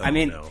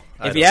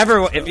 If you ever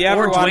or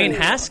Dwayne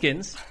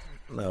Haskins.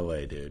 No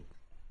way, dude.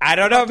 I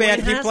don't know,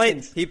 man.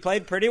 He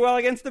played pretty well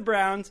against the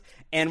Browns,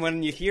 and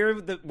when you hear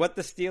what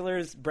the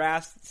Steelers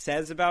brass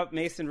says about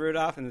Mason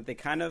Rudolph and that they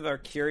kind of are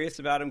curious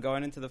about him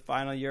going into the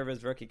final year of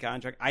his rookie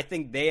contract, I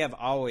think they have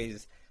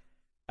always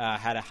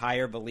had a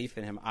higher belief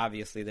in him,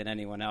 obviously, than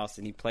anyone else,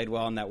 and he played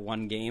well in that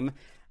one game.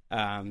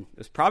 It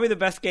was probably the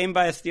best game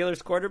by a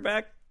Steelers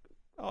quarterback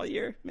all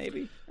year,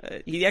 maybe.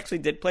 He actually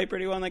did play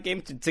pretty well in that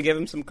game, to give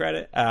him some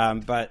credit.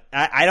 But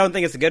I don't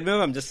think it's a good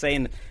move. I'm just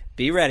saying,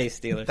 be ready,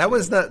 Steelers.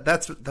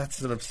 That's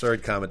an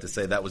absurd comment to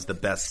say that was the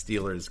best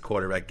Steelers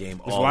quarterback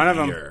game all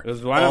year. It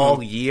was one of them.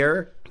 All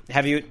year?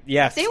 Have you?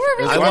 Yes. They were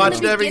really I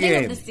watched every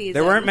game. Of the season.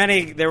 There weren't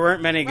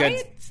many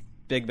good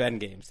Big Ben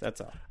games.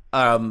 That's all.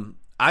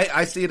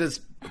 I see it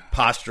as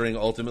posturing.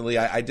 Ultimately,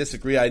 I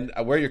disagree.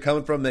 Where you're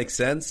coming from makes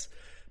sense,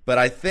 but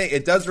I think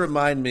it does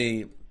remind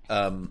me,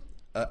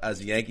 as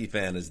a Yankee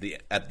fan,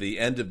 at the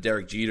end of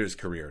Derek Jeter's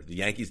career, the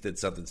Yankees did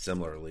something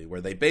similarly,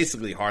 where they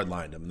basically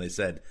hardlined him and they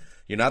said,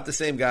 "You're not the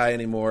same guy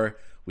anymore.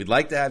 We'd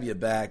like to have you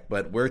back,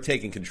 but we're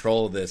taking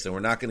control of this, and we're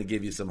not going to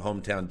give you some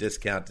hometown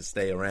discount to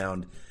stay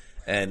around."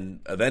 And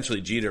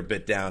eventually, Jeter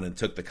bit down and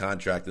took the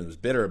contract and was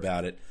bitter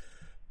about it.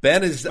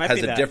 Ben has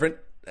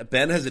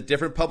a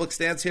different public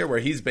stance here, where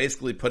he's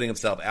basically putting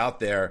himself out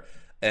there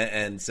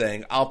and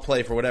saying, "I'll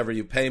play for whatever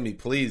you pay me.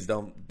 Please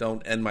don't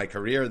end my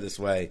career this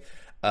way."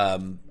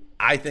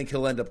 I think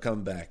he'll end up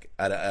coming back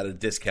at a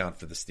discount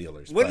for the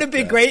Steelers. Wouldn't it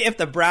be great if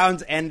the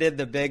Browns ended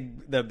the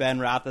Ben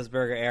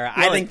Roethlisberger era?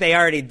 Well, I think they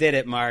already did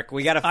it, Mark.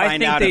 We got to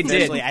find out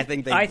officially. Did. I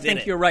think they did. I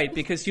think you're right,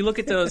 because you look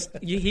at those.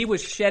 He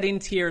was shedding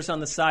tears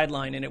on the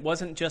sideline, and it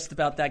wasn't just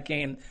about that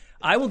game.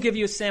 I will give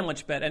you a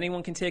sandwich bet.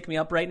 Anyone can take me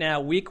up right now.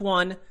 Week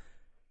 1,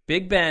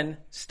 Big Ben,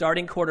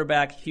 starting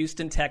quarterback,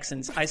 Houston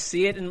Texans. I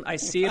see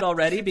it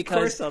already because...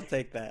 Of course I'll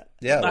take that.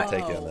 Yeah, we'll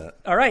take you on that.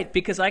 All right,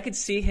 because I could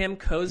see him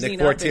cozying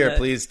Nick up Fortier, in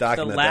please the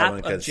document lap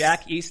that one, of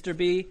Jack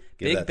Easterby.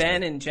 Big that to Ben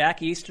me. and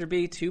Jack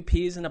Easterby, 2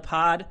 peas in a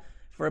pod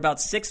for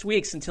about 6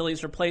 weeks until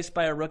he's replaced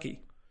by a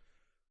rookie.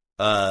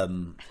 All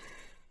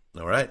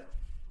right.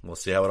 We'll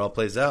see how it all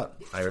plays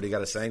out. I already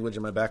got a sandwich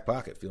in my back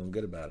pocket. Feeling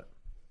good about it.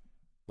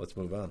 Let's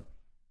move on.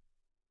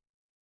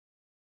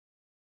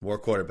 More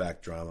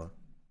quarterback drama.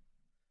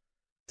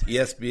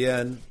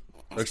 NFL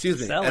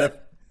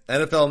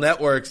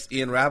Network's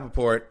Ian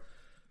Rappaport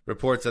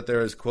reports that there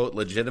is, quote,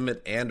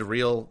 legitimate and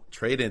real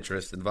trade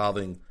interest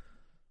involving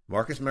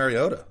Marcus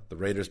Mariota, the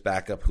Raiders'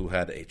 backup who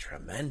had a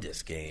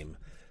tremendous game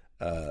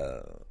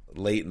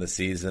late in the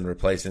season,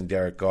 replacing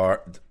Derek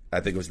Carr. I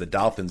think it was the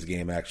Dolphins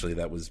game, actually,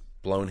 that was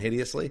blown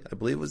hideously. I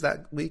believe it was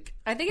that week.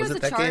 I think it was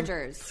the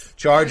Chargers. Game?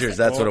 Chargers,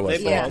 that's what it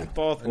was. Yeah.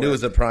 Both I knew it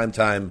was a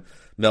primetime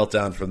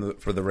meltdown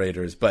for the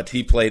Raiders, but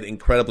he played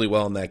incredibly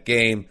well in that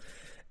game.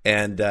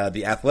 And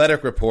The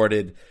Athletic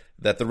reported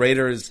that the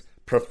Raiders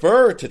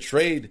prefer to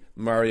trade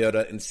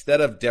Mariota instead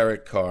of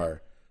Derek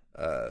Carr,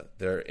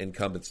 their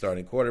incumbent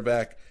starting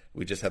quarterback.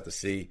 We just have to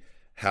see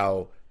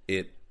how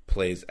it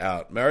plays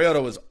out.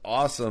 Mariota was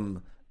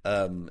awesome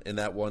in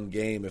that one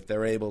game. If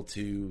they're able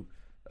to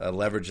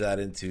leverage that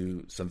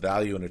into some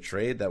value in a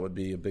trade, that would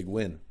be a big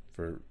win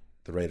for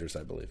the Raiders,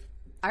 I believe.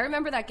 I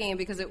remember that game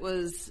because it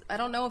was, I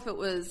don't know if it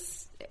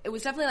was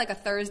definitely like a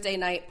Thursday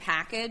night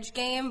package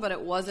game, but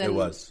it wasn't. It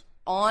was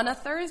on a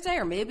Thursday,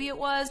 or maybe it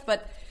was,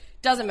 but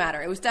doesn't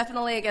matter. It was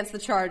definitely against the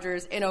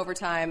Chargers in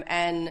overtime,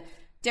 and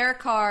Derek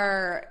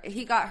Carr,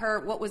 he got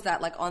hurt, what was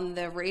that, like on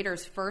the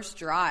Raiders' first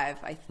drive,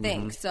 I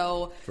think.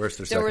 So first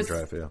or second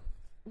drive, yeah.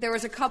 There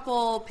was a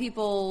couple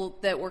people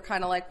that were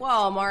kind of like,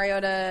 well,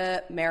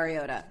 Mariota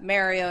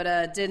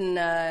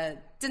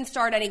didn't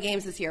start any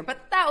games this year. But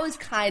that was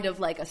kind of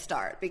like a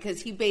start because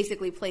he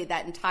basically played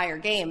that entire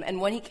game. And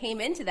when he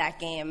came into that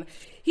game,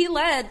 he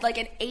led like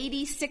an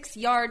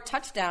 86-yard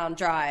touchdown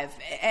drive.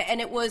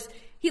 And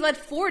he led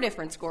 4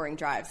 different scoring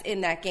drives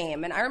in that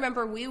game. And I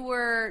remember we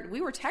were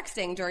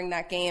texting during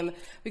that game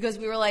because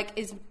we were like,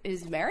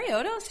 is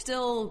Mariota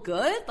still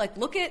good? Like,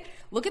 look at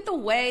the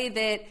way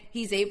that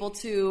he's able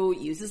to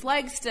use his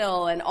legs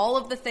still, and all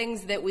of the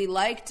things that we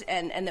liked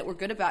and that were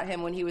good about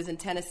him when he was in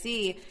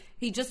Tennessee.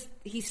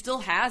 He still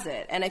has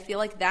it. And I feel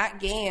like that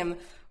game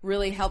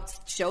really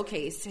helped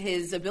showcase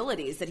his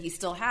abilities that he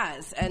still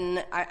has.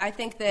 And I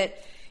think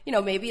that, you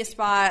know, maybe a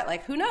spot,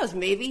 like, who knows,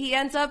 maybe he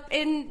ends up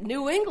in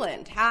New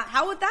England.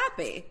 How would that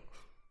be?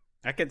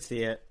 I could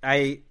see it.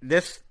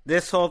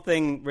 This whole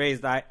thing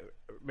raised my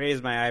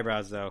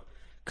eyebrows, though,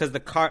 because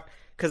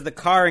the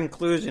car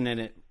inclusion in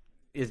it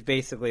is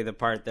basically the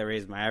part that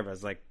raised my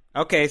eyebrows. Like,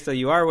 okay, so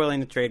you are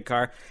willing to trade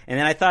Carr, and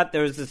then I thought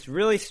there was this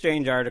really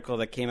strange article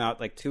that came out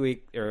like a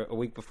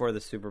week before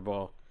the Super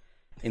Bowl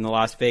in the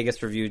Las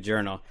Vegas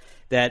Review-Journal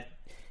that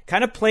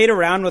kind of played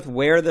around with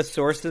where the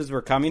sources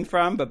were coming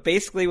from, but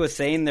basically was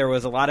saying there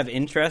was a lot of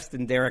interest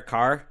in Derek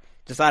Carr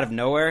just out of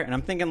nowhere. And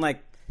I'm thinking,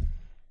 like,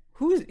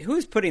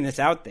 who's putting this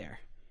out there?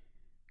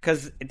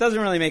 Because it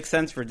doesn't really make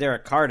sense for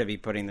Derek Carr to be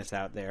putting this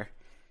out there.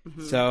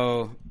 Mm-hmm.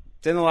 So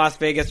it's in the Las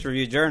Vegas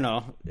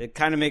Review-Journal. It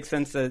kind of makes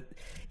sense that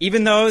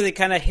even though they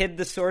kind of hid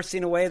the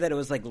sourcing away, that it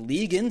was like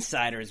league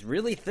insiders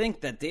really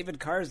think that Derek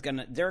Carr's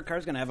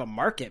gonna have a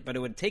market, but it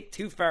would take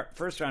 2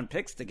 first-round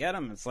picks to get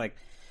him. It's like,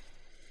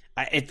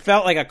 it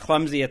felt like a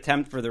clumsy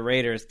attempt for the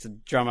Raiders to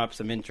drum up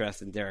some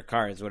interest in Derek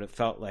Carr is what it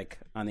felt like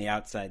on the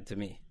outside to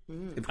me.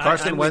 If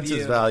Carson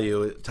Wentz's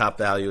top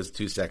value is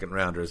 2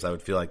 second-rounders, I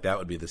would feel like that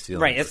would be the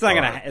ceiling. Right, it's not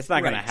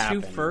gonna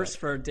happen. 2 firsts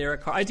for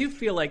Derek Carr. I do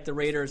feel like the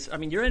Raiders, I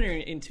mean, you're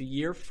entering into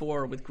year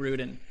 4 with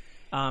Gruden.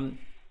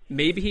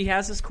 Maybe he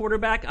has his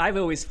quarterback. I've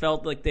always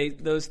felt like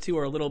those two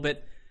are a little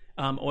bit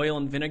oil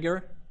and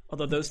vinegar,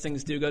 although those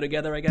things do go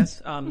together, I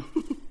guess.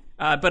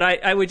 But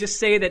I would just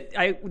say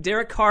that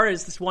Derek Carr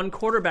is this one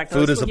quarterback.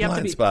 Food is a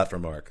blind spot for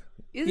Mark.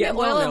 Isn't it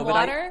oil and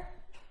water?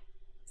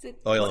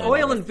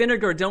 Oil and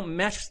vinegar don't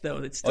mesh, though.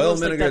 It's still oil and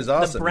vinegar is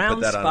awesome. The brown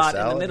put that spot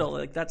on a in the middle.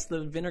 Like, that's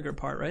the vinegar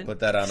part, right? Put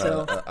that on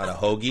a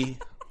hoagie.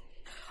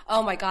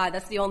 Oh my God,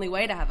 that's the only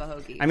way to have a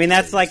hoagie. I mean,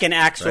 that's like an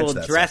actual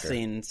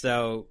dressing,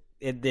 so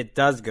it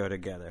does go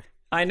together.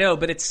 I know,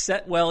 but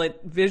it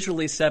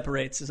visually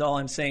separates is all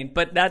I'm saying.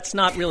 But that's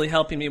not really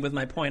helping me with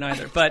my point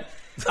either. But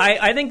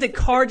I think that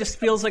Carr just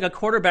feels like a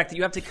quarterback that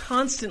you have to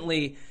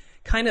constantly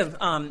kind of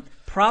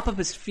prop up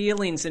his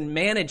feelings and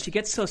manage. He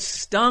gets so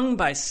stung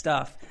by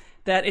stuff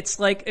that it's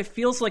like it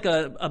feels like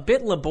a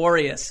bit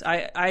laborious.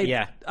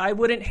 I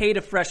wouldn't hate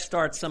a fresh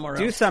start somewhere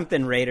else. Do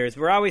something, Raiders.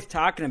 We're always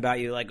talking about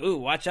you like, ooh,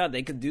 watch out,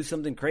 they could do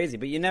something crazy,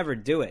 but you never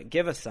do it.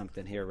 Give us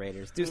something here,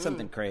 Raiders. Do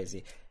something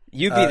crazy.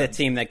 You be the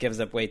team that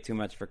gives up way too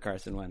much for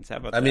Carson Wentz. How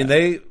about that? I mean,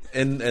 they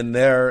in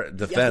their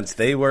defense,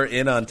 they were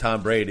in on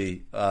Tom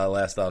Brady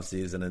last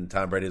offseason, and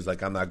Tom Brady was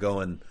like, I'm not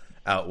going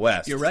out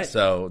west. You're right.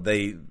 So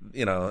they,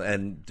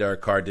 and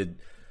Derek Carr did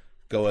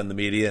go in the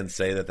media and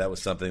say that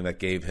was something that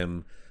gave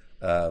him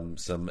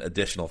some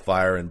additional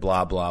fire and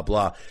blah, blah,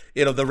 blah.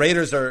 The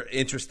Raiders are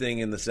interesting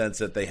in the sense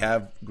that they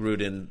have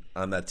Gruden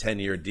on that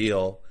 10-year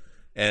deal,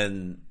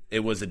 and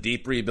it was a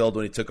deep rebuild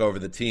when he took over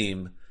the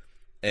team,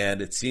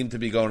 and it seemed to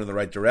be going in the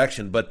right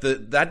direction. But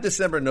that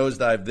December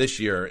nosedive this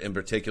year in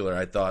particular,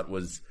 I thought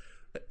was,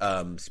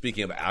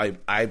 speaking of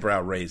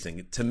eyebrow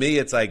raising, to me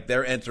it's like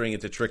they're entering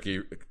into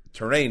tricky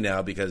terrain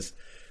now because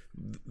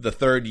the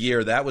third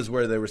year, that was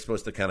where they were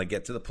supposed to kind of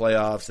get to the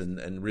playoffs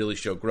and really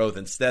show growth.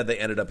 Instead, they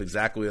ended up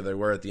exactly where they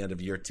were at the end of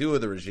year 2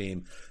 of the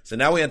regime. So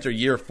now we enter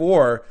year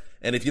 4,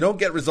 and if you don't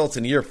get results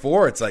in year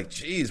 4, it's like,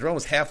 geez, we're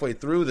almost halfway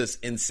through this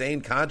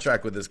insane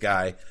contract with this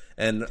guy,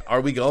 and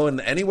are we going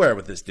anywhere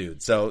with this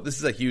dude? So this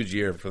is a huge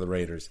year for the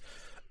Raiders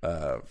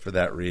for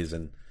that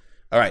reason.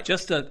 All right.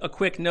 Just a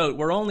quick note.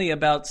 We're only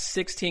about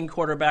 16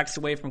 quarterbacks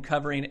away from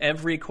covering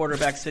every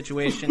quarterback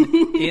situation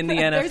in the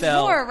NFL. There's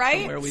more,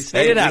 right? Where we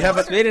Speed it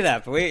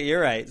up. You're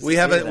right. We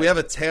have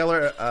a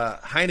Taylor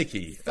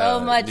Heineke so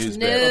much news.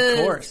 news.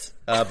 Of course.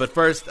 But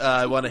first,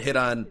 I want to hit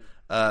on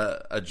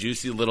a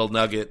juicy little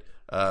nugget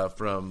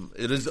from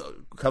it is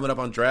coming up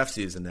on draft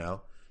season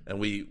now. And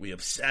we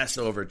obsess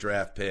over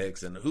draft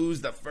picks and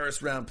who's the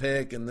first round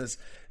pick and this,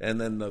 and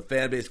then the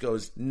fan base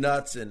goes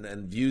nuts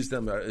and views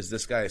them. Is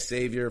this guy a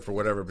savior for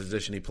whatever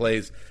position he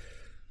plays?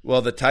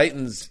 Well, the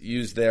Titans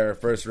used their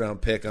first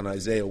round pick on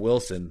Isaiah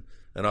Wilson,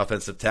 an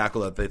offensive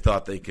tackle that they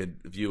thought they could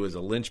view as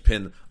a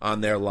linchpin on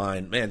their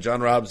line. Man,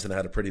 John Robinson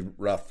had a pretty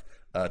rough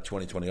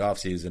 2020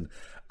 offseason.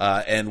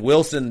 And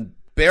Wilson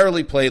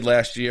barely played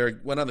last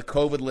year, went on the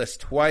COVID list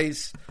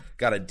twice,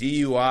 got a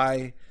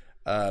DUI.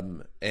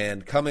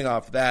 And coming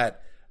off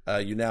that,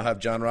 you now have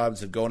John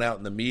Robinson going out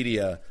in the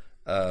media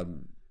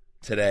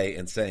today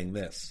and saying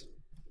this.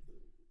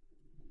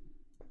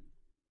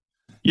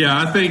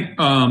 Yeah, I think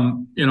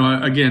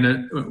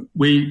again,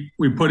 we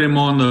put him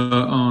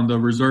on the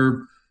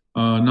reserve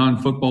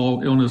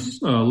non-football illness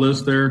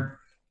list there.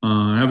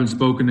 I haven't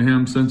spoken to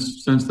him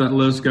since that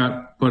list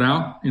got put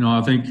out.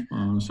 I think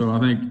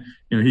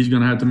he's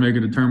going to have to make a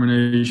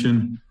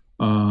determination.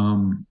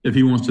 If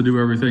he wants to do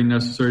everything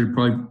necessary to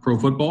play pro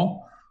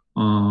football,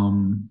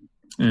 and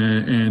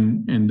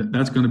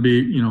that's going to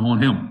be,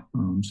 on him.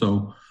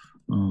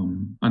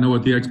 I know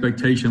what the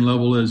expectation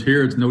level is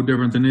here. It's no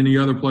different than any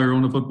other player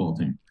on the football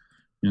team.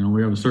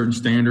 We have a certain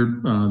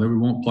standard that we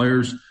want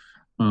players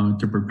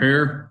to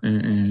prepare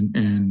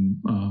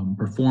and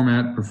perform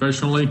at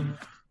professionally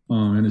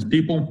and as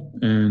people,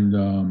 and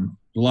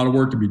a lot of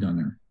work to be done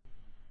there.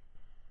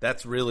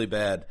 That's really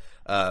bad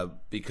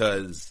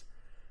because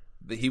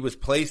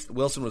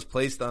Wilson was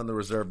placed on the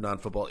reserve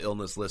non-football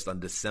illness list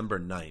on December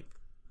 9th.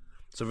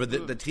 So for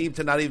the team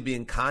to not even be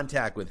in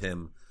contact with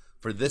him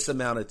for this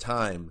amount of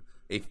time,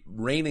 a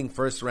reigning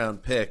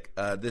first-round pick,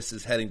 this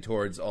is heading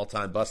towards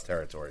all-time bust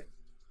territory.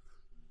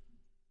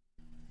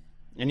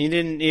 And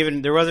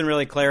there wasn't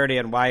really clarity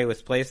on why he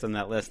was placed on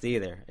that list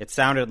either. It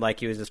sounded like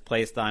he was just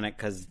placed on it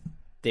because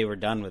they were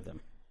done with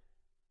him.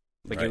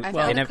 But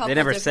right. They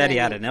never said he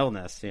had an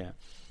illness, yeah.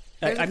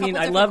 There's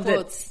I love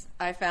quotes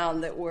I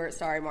found that were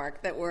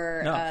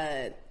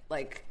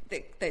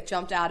that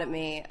jumped out at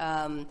me.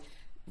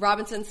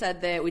 Robinson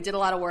said that we did a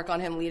lot of work on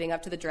him leading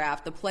up to the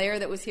draft. The player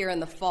that was here in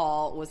the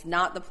fall was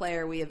not the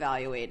player we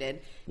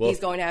evaluated. Well, he's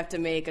going to have to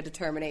make a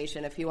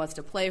determination if he wants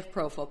to play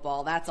pro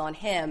football. That's on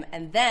him.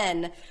 And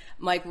then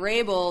Mike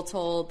Rabel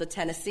told the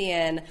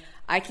Tennessean,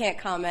 I can't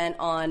comment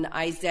on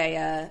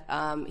Isaiah.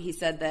 He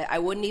said that I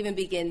wouldn't even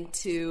begin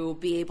to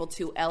be able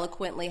to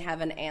eloquently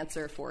have an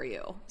answer for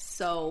you.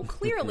 So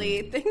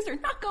clearly things are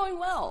not going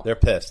well. They're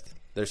pissed.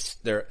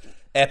 They're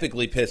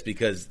epically pissed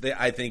because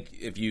I think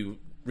if you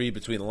read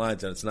between the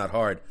lines, and it's not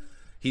hard,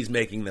 he's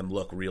making them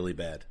look really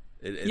bad.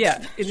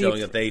 It's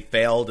showing that they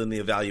failed in the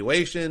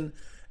evaluation,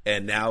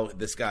 and now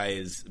this guy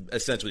is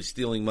essentially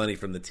stealing money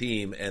from the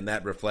team, and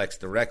that reflects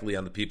directly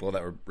on the people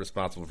that were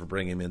responsible for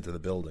bringing him into the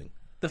building.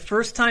 The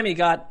first time he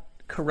got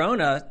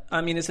corona,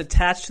 is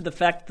attached to the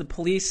fact that the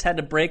police had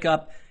to break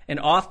up an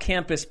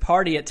off-campus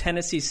party at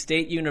Tennessee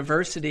State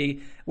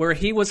University where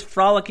he was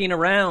frolicking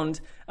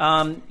around,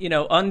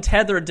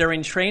 untethered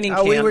during training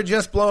camp. We were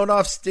just blowing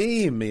off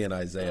steam, me and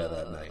Isaiah,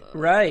 that night.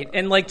 Right.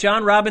 And like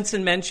John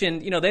Robinson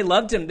mentioned, they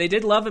loved him. They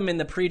did love him in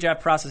the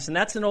pre-draft process, and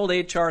that's an old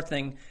HR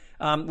thing.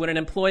 When an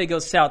employee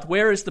goes south,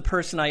 where is the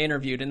person I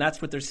interviewed? And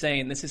that's what they're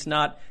saying. This is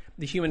not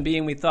the human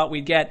being we thought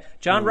we'd get.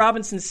 John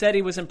Robinson said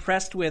he was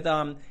impressed with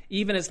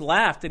even his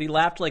laugh, that he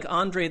laughed like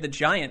Andre the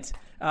Giant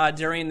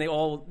during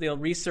the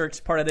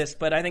research part of this.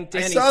 But I think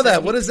Danny I saw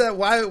that. What is that?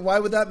 Why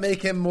would that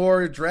make him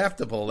more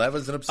draftable? That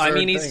was an absurd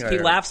thing. He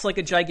laughs like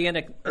a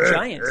gigantic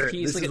giant.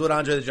 This is what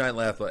Andre the Giant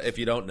laughed like, if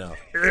you don't know.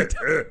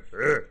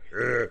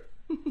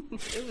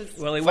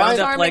 Well, he wound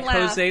up like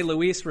Jose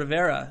Luis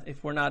Rivera,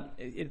 if we're not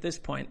at this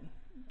point.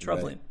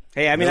 Troubling. Right.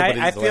 Hey,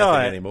 I feel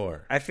it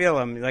anymore. I feel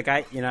him. Like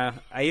I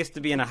used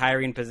to be in a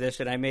hiring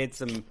position. I made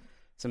some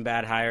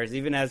bad hires.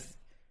 Even as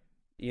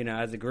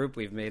a group,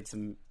 we made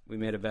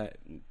a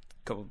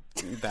couple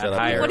bad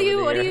hires. What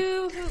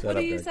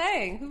are you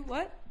saying? Who?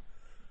 What?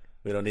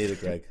 We don't need it,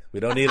 Greg.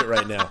 We don't need it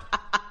right now.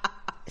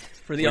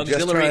 for the We're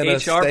auxiliary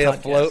just trying HR to stay podcast.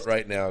 afloat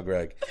right now,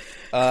 Greg.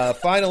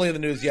 Finally, in the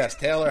news, yes,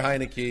 Taylor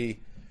Heineke.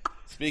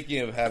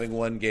 Speaking of having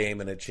one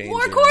game and it changing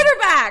More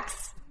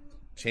quarterbacks.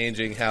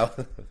 Changing how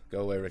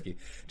go away, Ricky.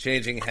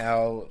 Changing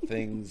how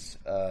things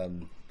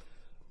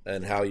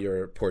and how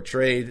you're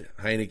portrayed.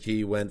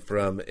 Heineke went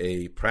from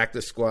a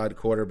practice squad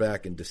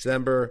quarterback in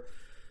December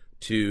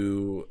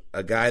to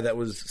a guy that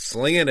was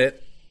slinging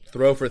it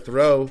throw for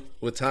throw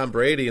with Tom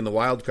Brady in the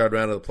wild card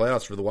round of the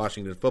playoffs for the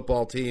Washington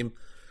football team.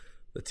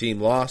 The team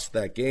lost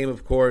that game,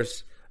 of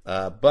course,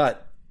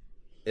 but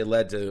it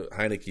led to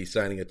Heineke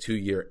signing a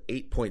 2-year,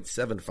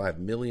 $8.75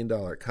 million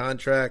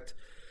contract.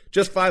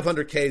 Just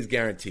 $500K is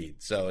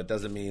guaranteed, so it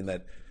doesn't mean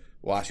that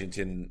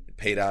Washington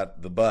paid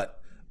out the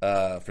butt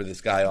for this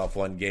guy off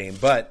one game.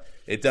 But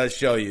it does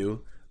show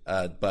you,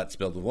 butt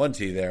spelled with one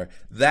T there,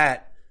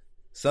 that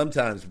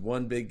sometimes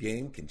one big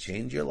game can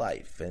change your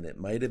life, and it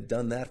might have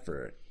done that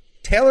for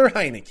Taylor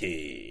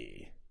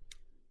Heineke.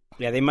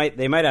 Yeah, they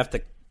might have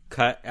to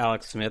cut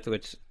Alex Smith,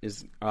 which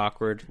is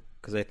awkward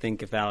because I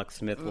think if Alex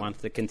Smith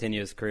wants to continue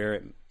his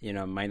career,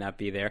 it might not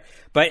be there.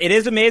 But it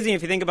is amazing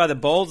if you think about the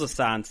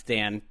Bowles-Hassan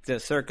stand to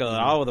circle it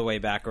all the way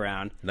back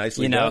around.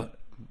 Nicely done.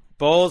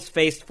 Bowles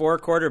faced 4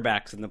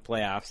 quarterbacks in the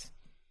playoffs: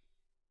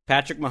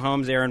 Patrick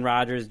Mahomes, Aaron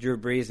Rodgers, Drew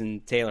Brees,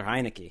 and Taylor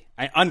Heineke.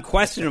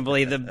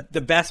 Unquestionably,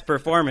 the best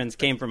performance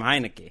came from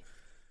Heineke.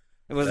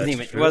 It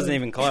wasn't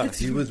even close.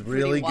 He was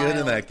really good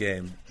in that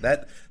game.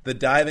 The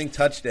diving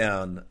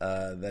touchdown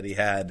that he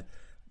had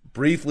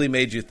briefly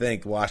made you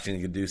think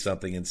Washington could do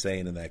something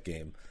insane in that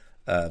game.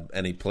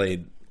 And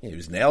he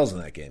was nails in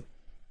that game.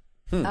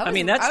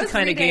 That's the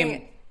kind of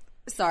game.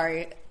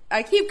 Sorry.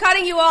 I keep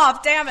cutting you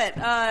off. Damn it.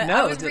 No,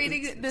 I was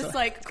reading this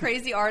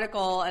crazy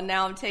article, and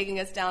now I'm taking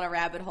us down a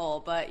rabbit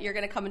hole. But you're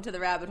going to come into the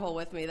rabbit hole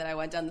with me that I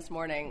went down this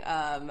morning,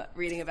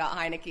 reading about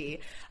Heineke.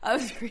 I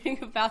was reading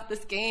about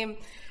this game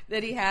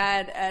that he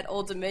had at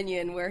Old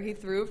Dominion where he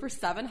threw for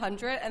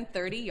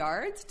 730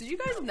 yards. Did you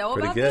guys know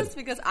about this?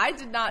 Because I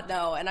did not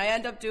know, and I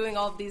end up doing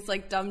all of these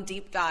dumb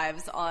deep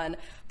dives on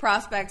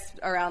prospects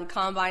around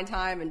combine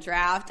time and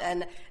draft,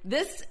 and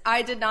this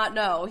I did not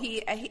know.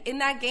 He in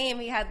that game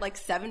he had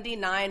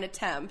 79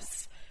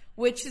 attempts,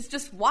 which is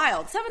just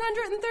wild.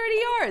 730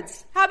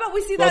 yards. How about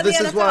we see that in the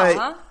NFL,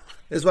 huh?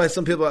 This is why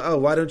some people are,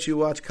 why don't you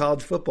watch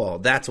college football?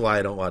 That's why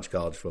I don't watch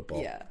college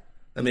football. Yeah.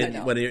 I mean,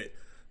 when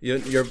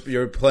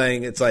you're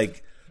playing, it's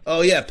like,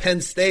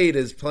 Penn State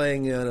is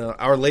playing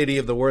Our Lady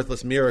of the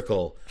Worthless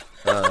Miracle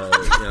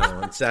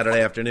on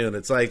Saturday afternoon.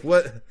 It's like,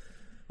 what?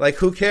 Like,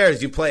 who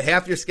cares? You play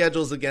half your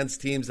schedules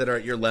against teams that are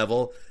at your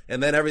level,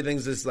 and then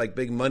everything's this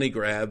big money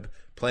grab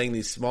playing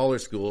these smaller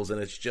schools,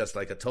 and it's just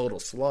a total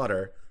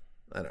slaughter.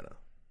 I don't know.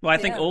 Well, I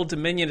think Old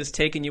Dominion has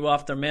taken you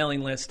off their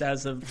mailing list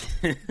as of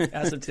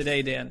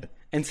today, Dan.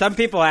 And some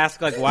people ask,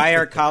 why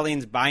are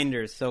Colleen's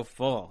binders so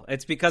full?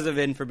 It's because of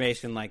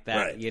information like that,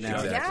 right.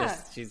 Exactly. Yeah.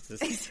 She's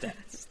just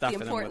stuffing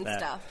the them important with that.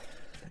 stuff.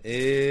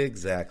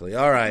 Exactly.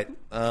 All right.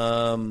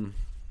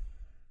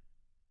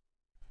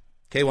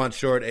 K'Wan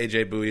Short,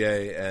 AJ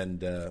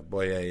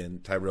Bouye,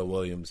 and Tyrell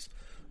Williams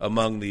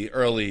among the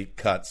early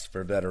cuts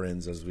for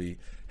veterans as we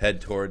head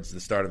towards the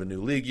start of a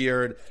new league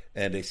year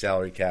and a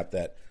salary cap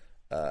that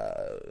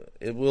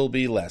it will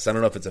be less. I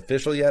don't know if it's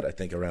official yet. I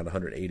think around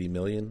 $180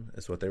 million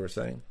is what they were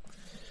saying.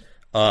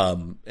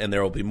 And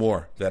there will be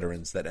more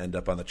veterans that end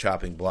up on the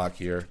chopping block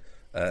here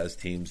as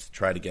teams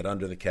try to get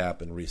under the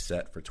cap and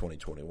reset for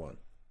 2021.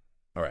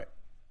 All right.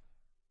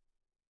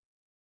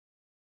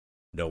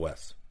 No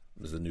Wess.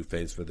 This is a new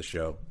phase for the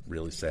show.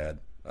 Really sad.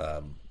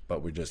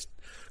 But we're just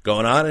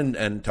going on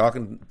and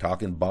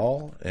talking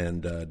ball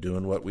and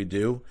doing what we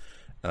do.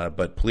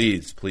 But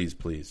please, please,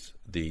 please,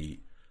 the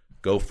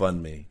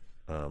GoFundMe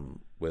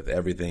with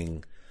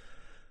everything,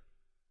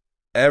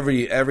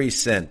 every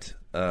cent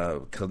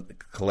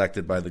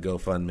collected by the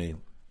GoFundMe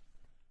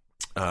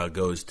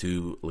goes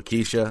to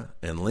Lakeisha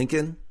and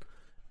Lincoln.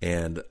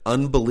 And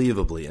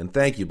unbelievably, and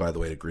thank you, by the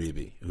way, to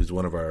Greavy, who's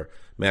one of our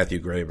Matthew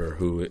Graber,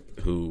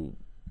 who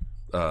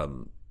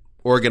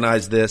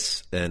organized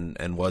this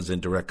and was in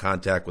direct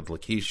contact with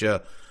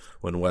Lakeisha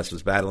when Wess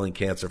was battling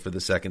cancer for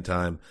the second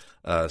time,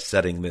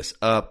 setting this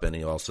up. And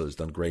he also has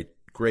done great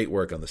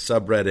work on the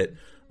subreddit,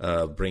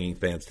 bringing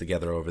fans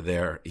together over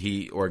there.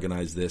 He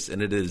organized this,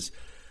 and it is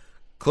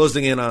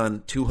closing in on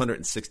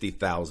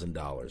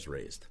 $260,000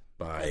 raised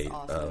by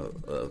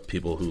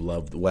people who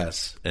love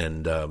Wess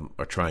and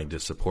are trying to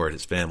support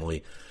his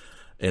family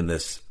in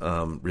this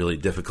really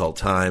difficult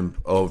time.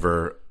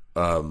 Over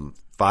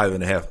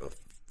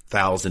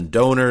 5,500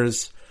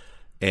 donors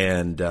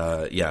and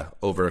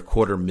over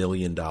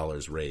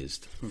 $250,000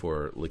 raised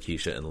for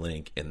Lakeisha and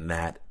Link, and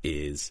that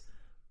is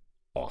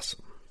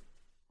awesome.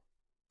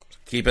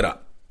 Keep it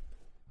up.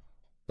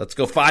 Let's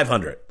go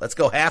 500. Let's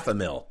go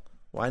 $500,000.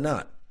 Why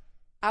not?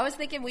 I was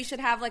thinking we should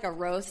have a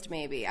roast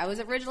maybe. I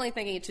was originally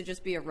thinking it should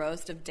just be a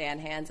roast of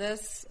Dan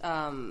Hansis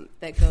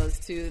that goes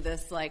to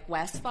this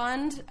Wess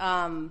Fund.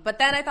 But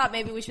then I thought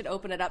maybe we should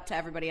open it up to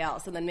everybody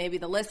else, and then maybe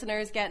the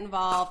listeners get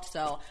involved.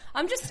 So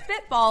I'm just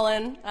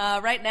spitballing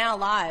right now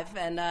live,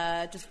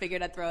 and just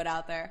figured I'd throw it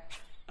out there.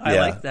 I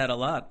like that a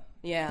lot.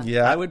 Yeah.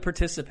 I would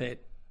participate.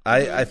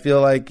 I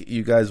feel like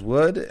you guys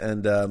would,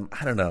 and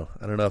I don't know.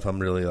 I don't know if I'm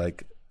really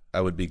like I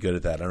would be good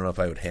at that. I don't know if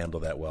I would handle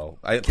that well.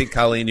 I think,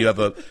 Colleen, you have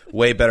a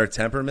way better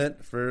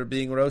temperament for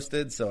being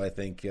roasted, so I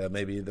think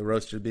maybe the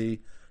roast should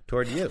be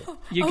toward you.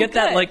 You get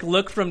that like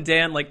look from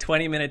Dan like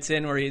 20 minutes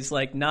in where he's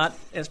like not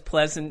as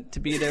pleasant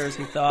to be there as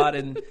he thought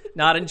and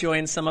not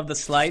enjoying some of the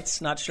slights,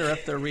 not sure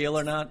if they're real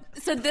or not.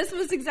 So this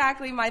was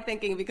exactly my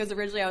thinking, because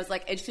originally I was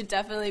like, it should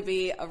definitely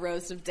be a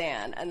roast of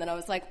Dan. And then I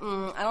was like,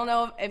 I don't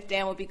know if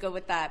Dan would be good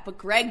with that, but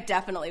Greg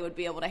definitely would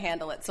be able to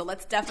handle it. So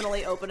let's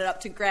definitely open it up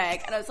to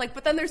Greg. And I was like,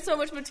 but then there's so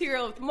much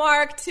material with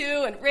Mark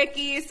too and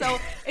Ricky, so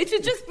it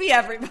should just be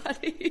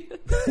everybody.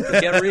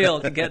 Get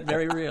real, get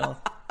very real.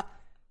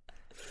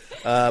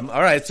 All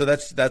right, so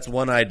that's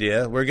one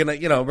idea. We're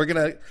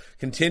gonna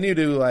continue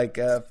to like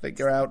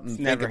figure out and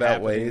think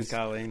about ways.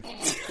 Colleen.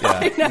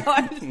 Yeah,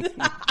 I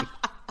know.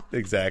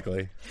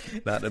 exactly.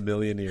 Not in a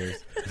million years.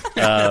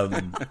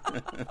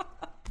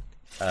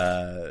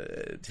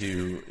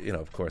 To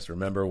of course,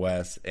 remember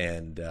Wes,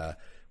 and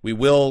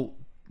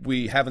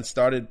we haven't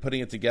started putting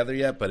it together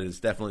yet, but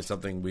it's definitely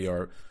something we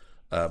are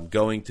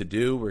going to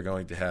do. We're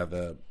going to have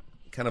a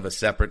kind of a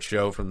separate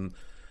show from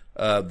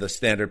the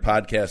standard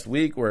podcast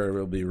week, where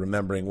we'll be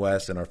remembering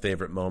Wes and our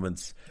favorite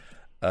moments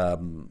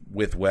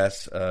with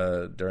Wes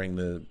during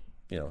the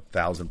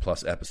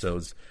 1,000+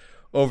 episodes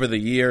over the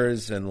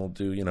years, and we'll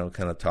do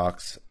kind of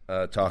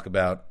talk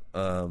about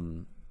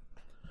him,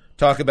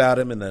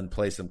 and then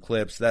play some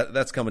clips.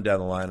 That's coming down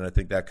the line, and I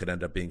think that could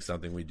end up being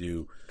something we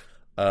do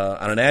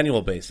on an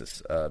annual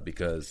basis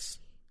because,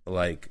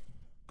 like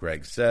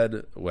Greg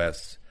said,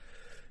 Wes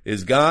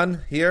is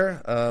gone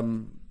here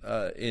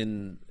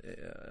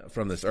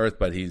from this earth,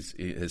 but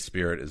his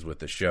spirit is with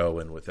the show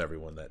and with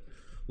everyone that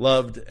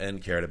loved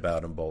and cared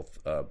about him, both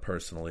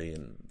personally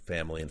and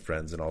family and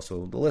friends, and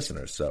also the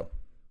listeners. So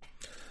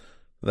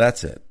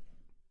that's it.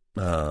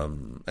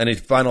 Any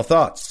final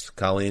thoughts,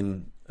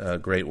 Colleen?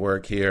 Great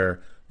work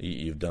here.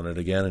 You've done it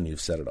again, and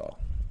you've said it all.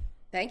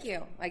 Thank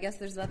you. I guess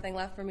there's nothing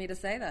left for me to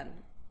say then,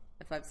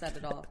 if I've said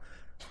it all.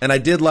 And I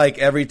did like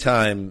every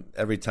time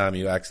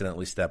you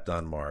accidentally stepped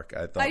on Mark.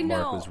 I thought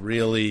Mark was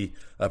really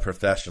a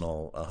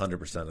professional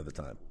 100% of the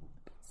time.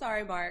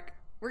 Sorry, Mark.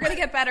 We're going to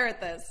get better at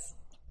this.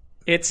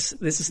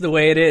 This is the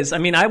way it is. I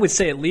mean, I would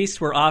say at least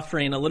we're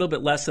offering a little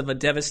bit less of a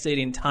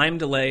devastating time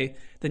delay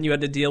than you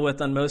had to deal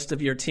with on most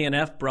of your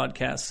TNF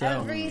broadcasts. So.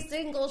 Every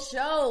single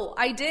show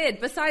I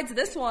did, besides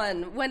this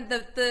one, when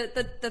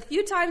the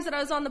few times that I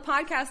was on the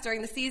podcast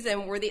during the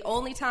season were the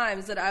only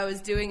times that I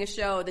was doing a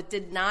show that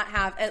did not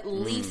have at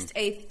least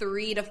a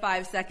 3 to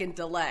 5 second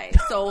delay.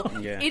 So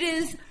It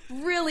is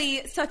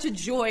really such a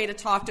joy to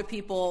talk to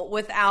people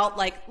without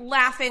like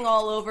laughing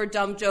all over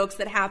dumb jokes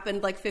that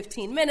happened like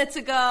 15 minutes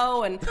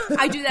ago, and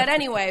I do that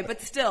anyway,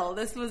 but still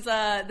this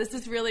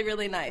is really,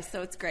 really nice,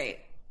 so it's great.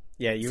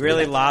 Yeah, you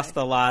really lost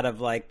a lot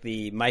of like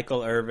the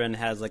Michael Irvin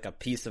has like a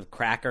piece of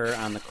cracker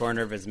on the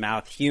corner of his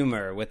mouth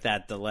humor with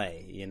that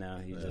delay.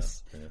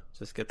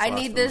 Just get. I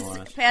need this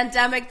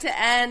pandemic to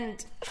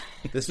end.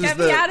 Get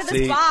me out of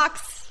this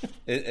box.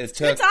 It's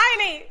too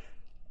tiny.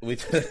 It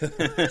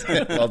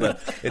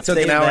took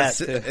an hour.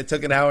 It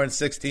took an hour and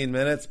 16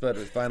 minutes, but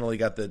we finally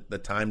got the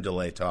time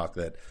delay talk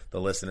that the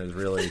listeners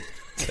really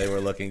they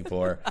were looking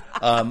for.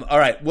 All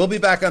right, we'll be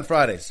back on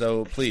Friday,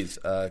 so please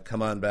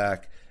come on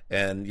back.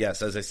 And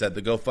yes, as I said,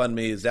 the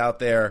GoFundMe is out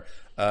there.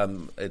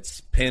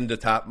 It's pinned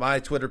atop my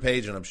Twitter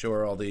page, and I'm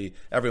sure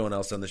everyone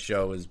else on the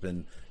show has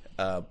been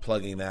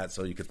plugging that,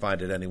 so you could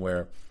find it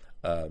anywhere.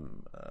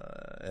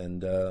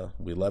 And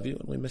we love you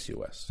and we miss you,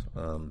 Wes.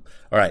 All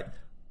right,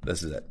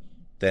 this is it.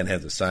 Dan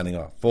Hansa signing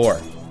off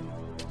for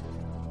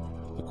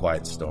The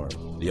Quiet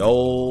Storm. The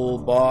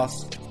old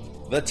boss,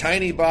 the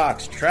tiny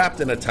box, trapped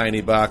in a tiny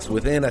box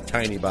within a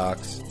tiny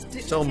box.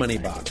 So many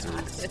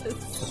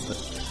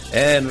boxes.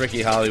 And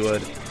Ricky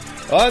Hollywood.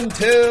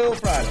 Until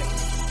Friday.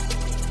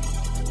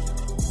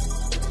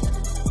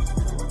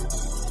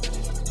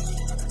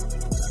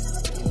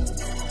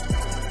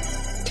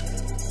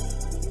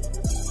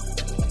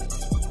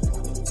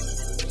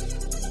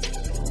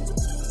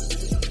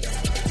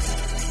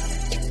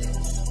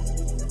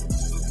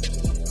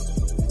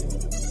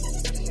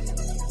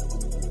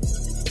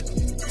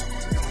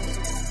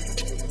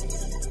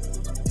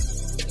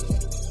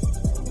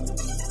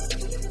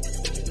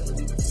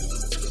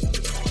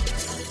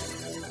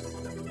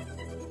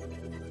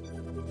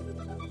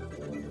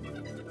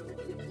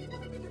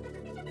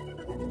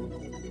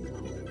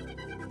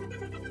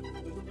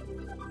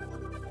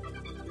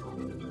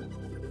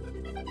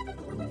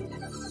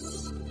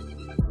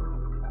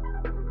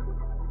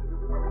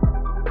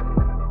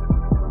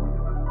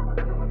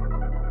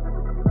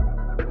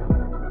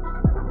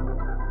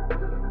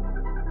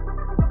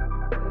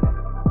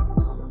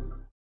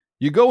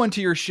 You go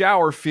into your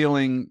shower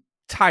feeling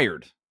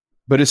tired,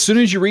 but as soon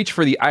as you reach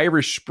for the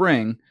Irish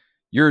Spring,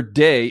 your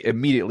day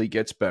immediately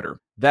gets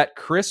better. That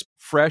crisp,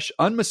 fresh,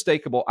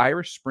 unmistakable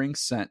Irish Spring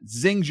scent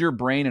zings your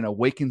brain and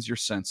awakens your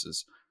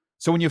senses.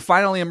 So when you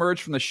finally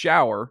emerge from the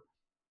shower,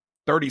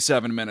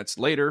 37 minutes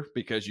later,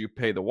 because you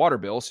pay the water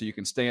bill so you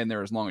can stay in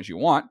there as long as you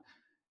want,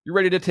 you're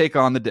ready to take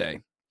on the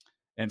day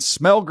and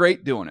smell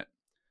great doing it.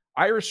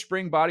 Irish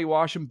Spring Body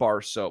Wash and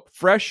Bar Soap.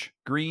 Fresh,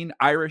 green,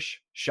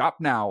 Irish. Shop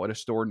now at a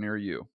store near you.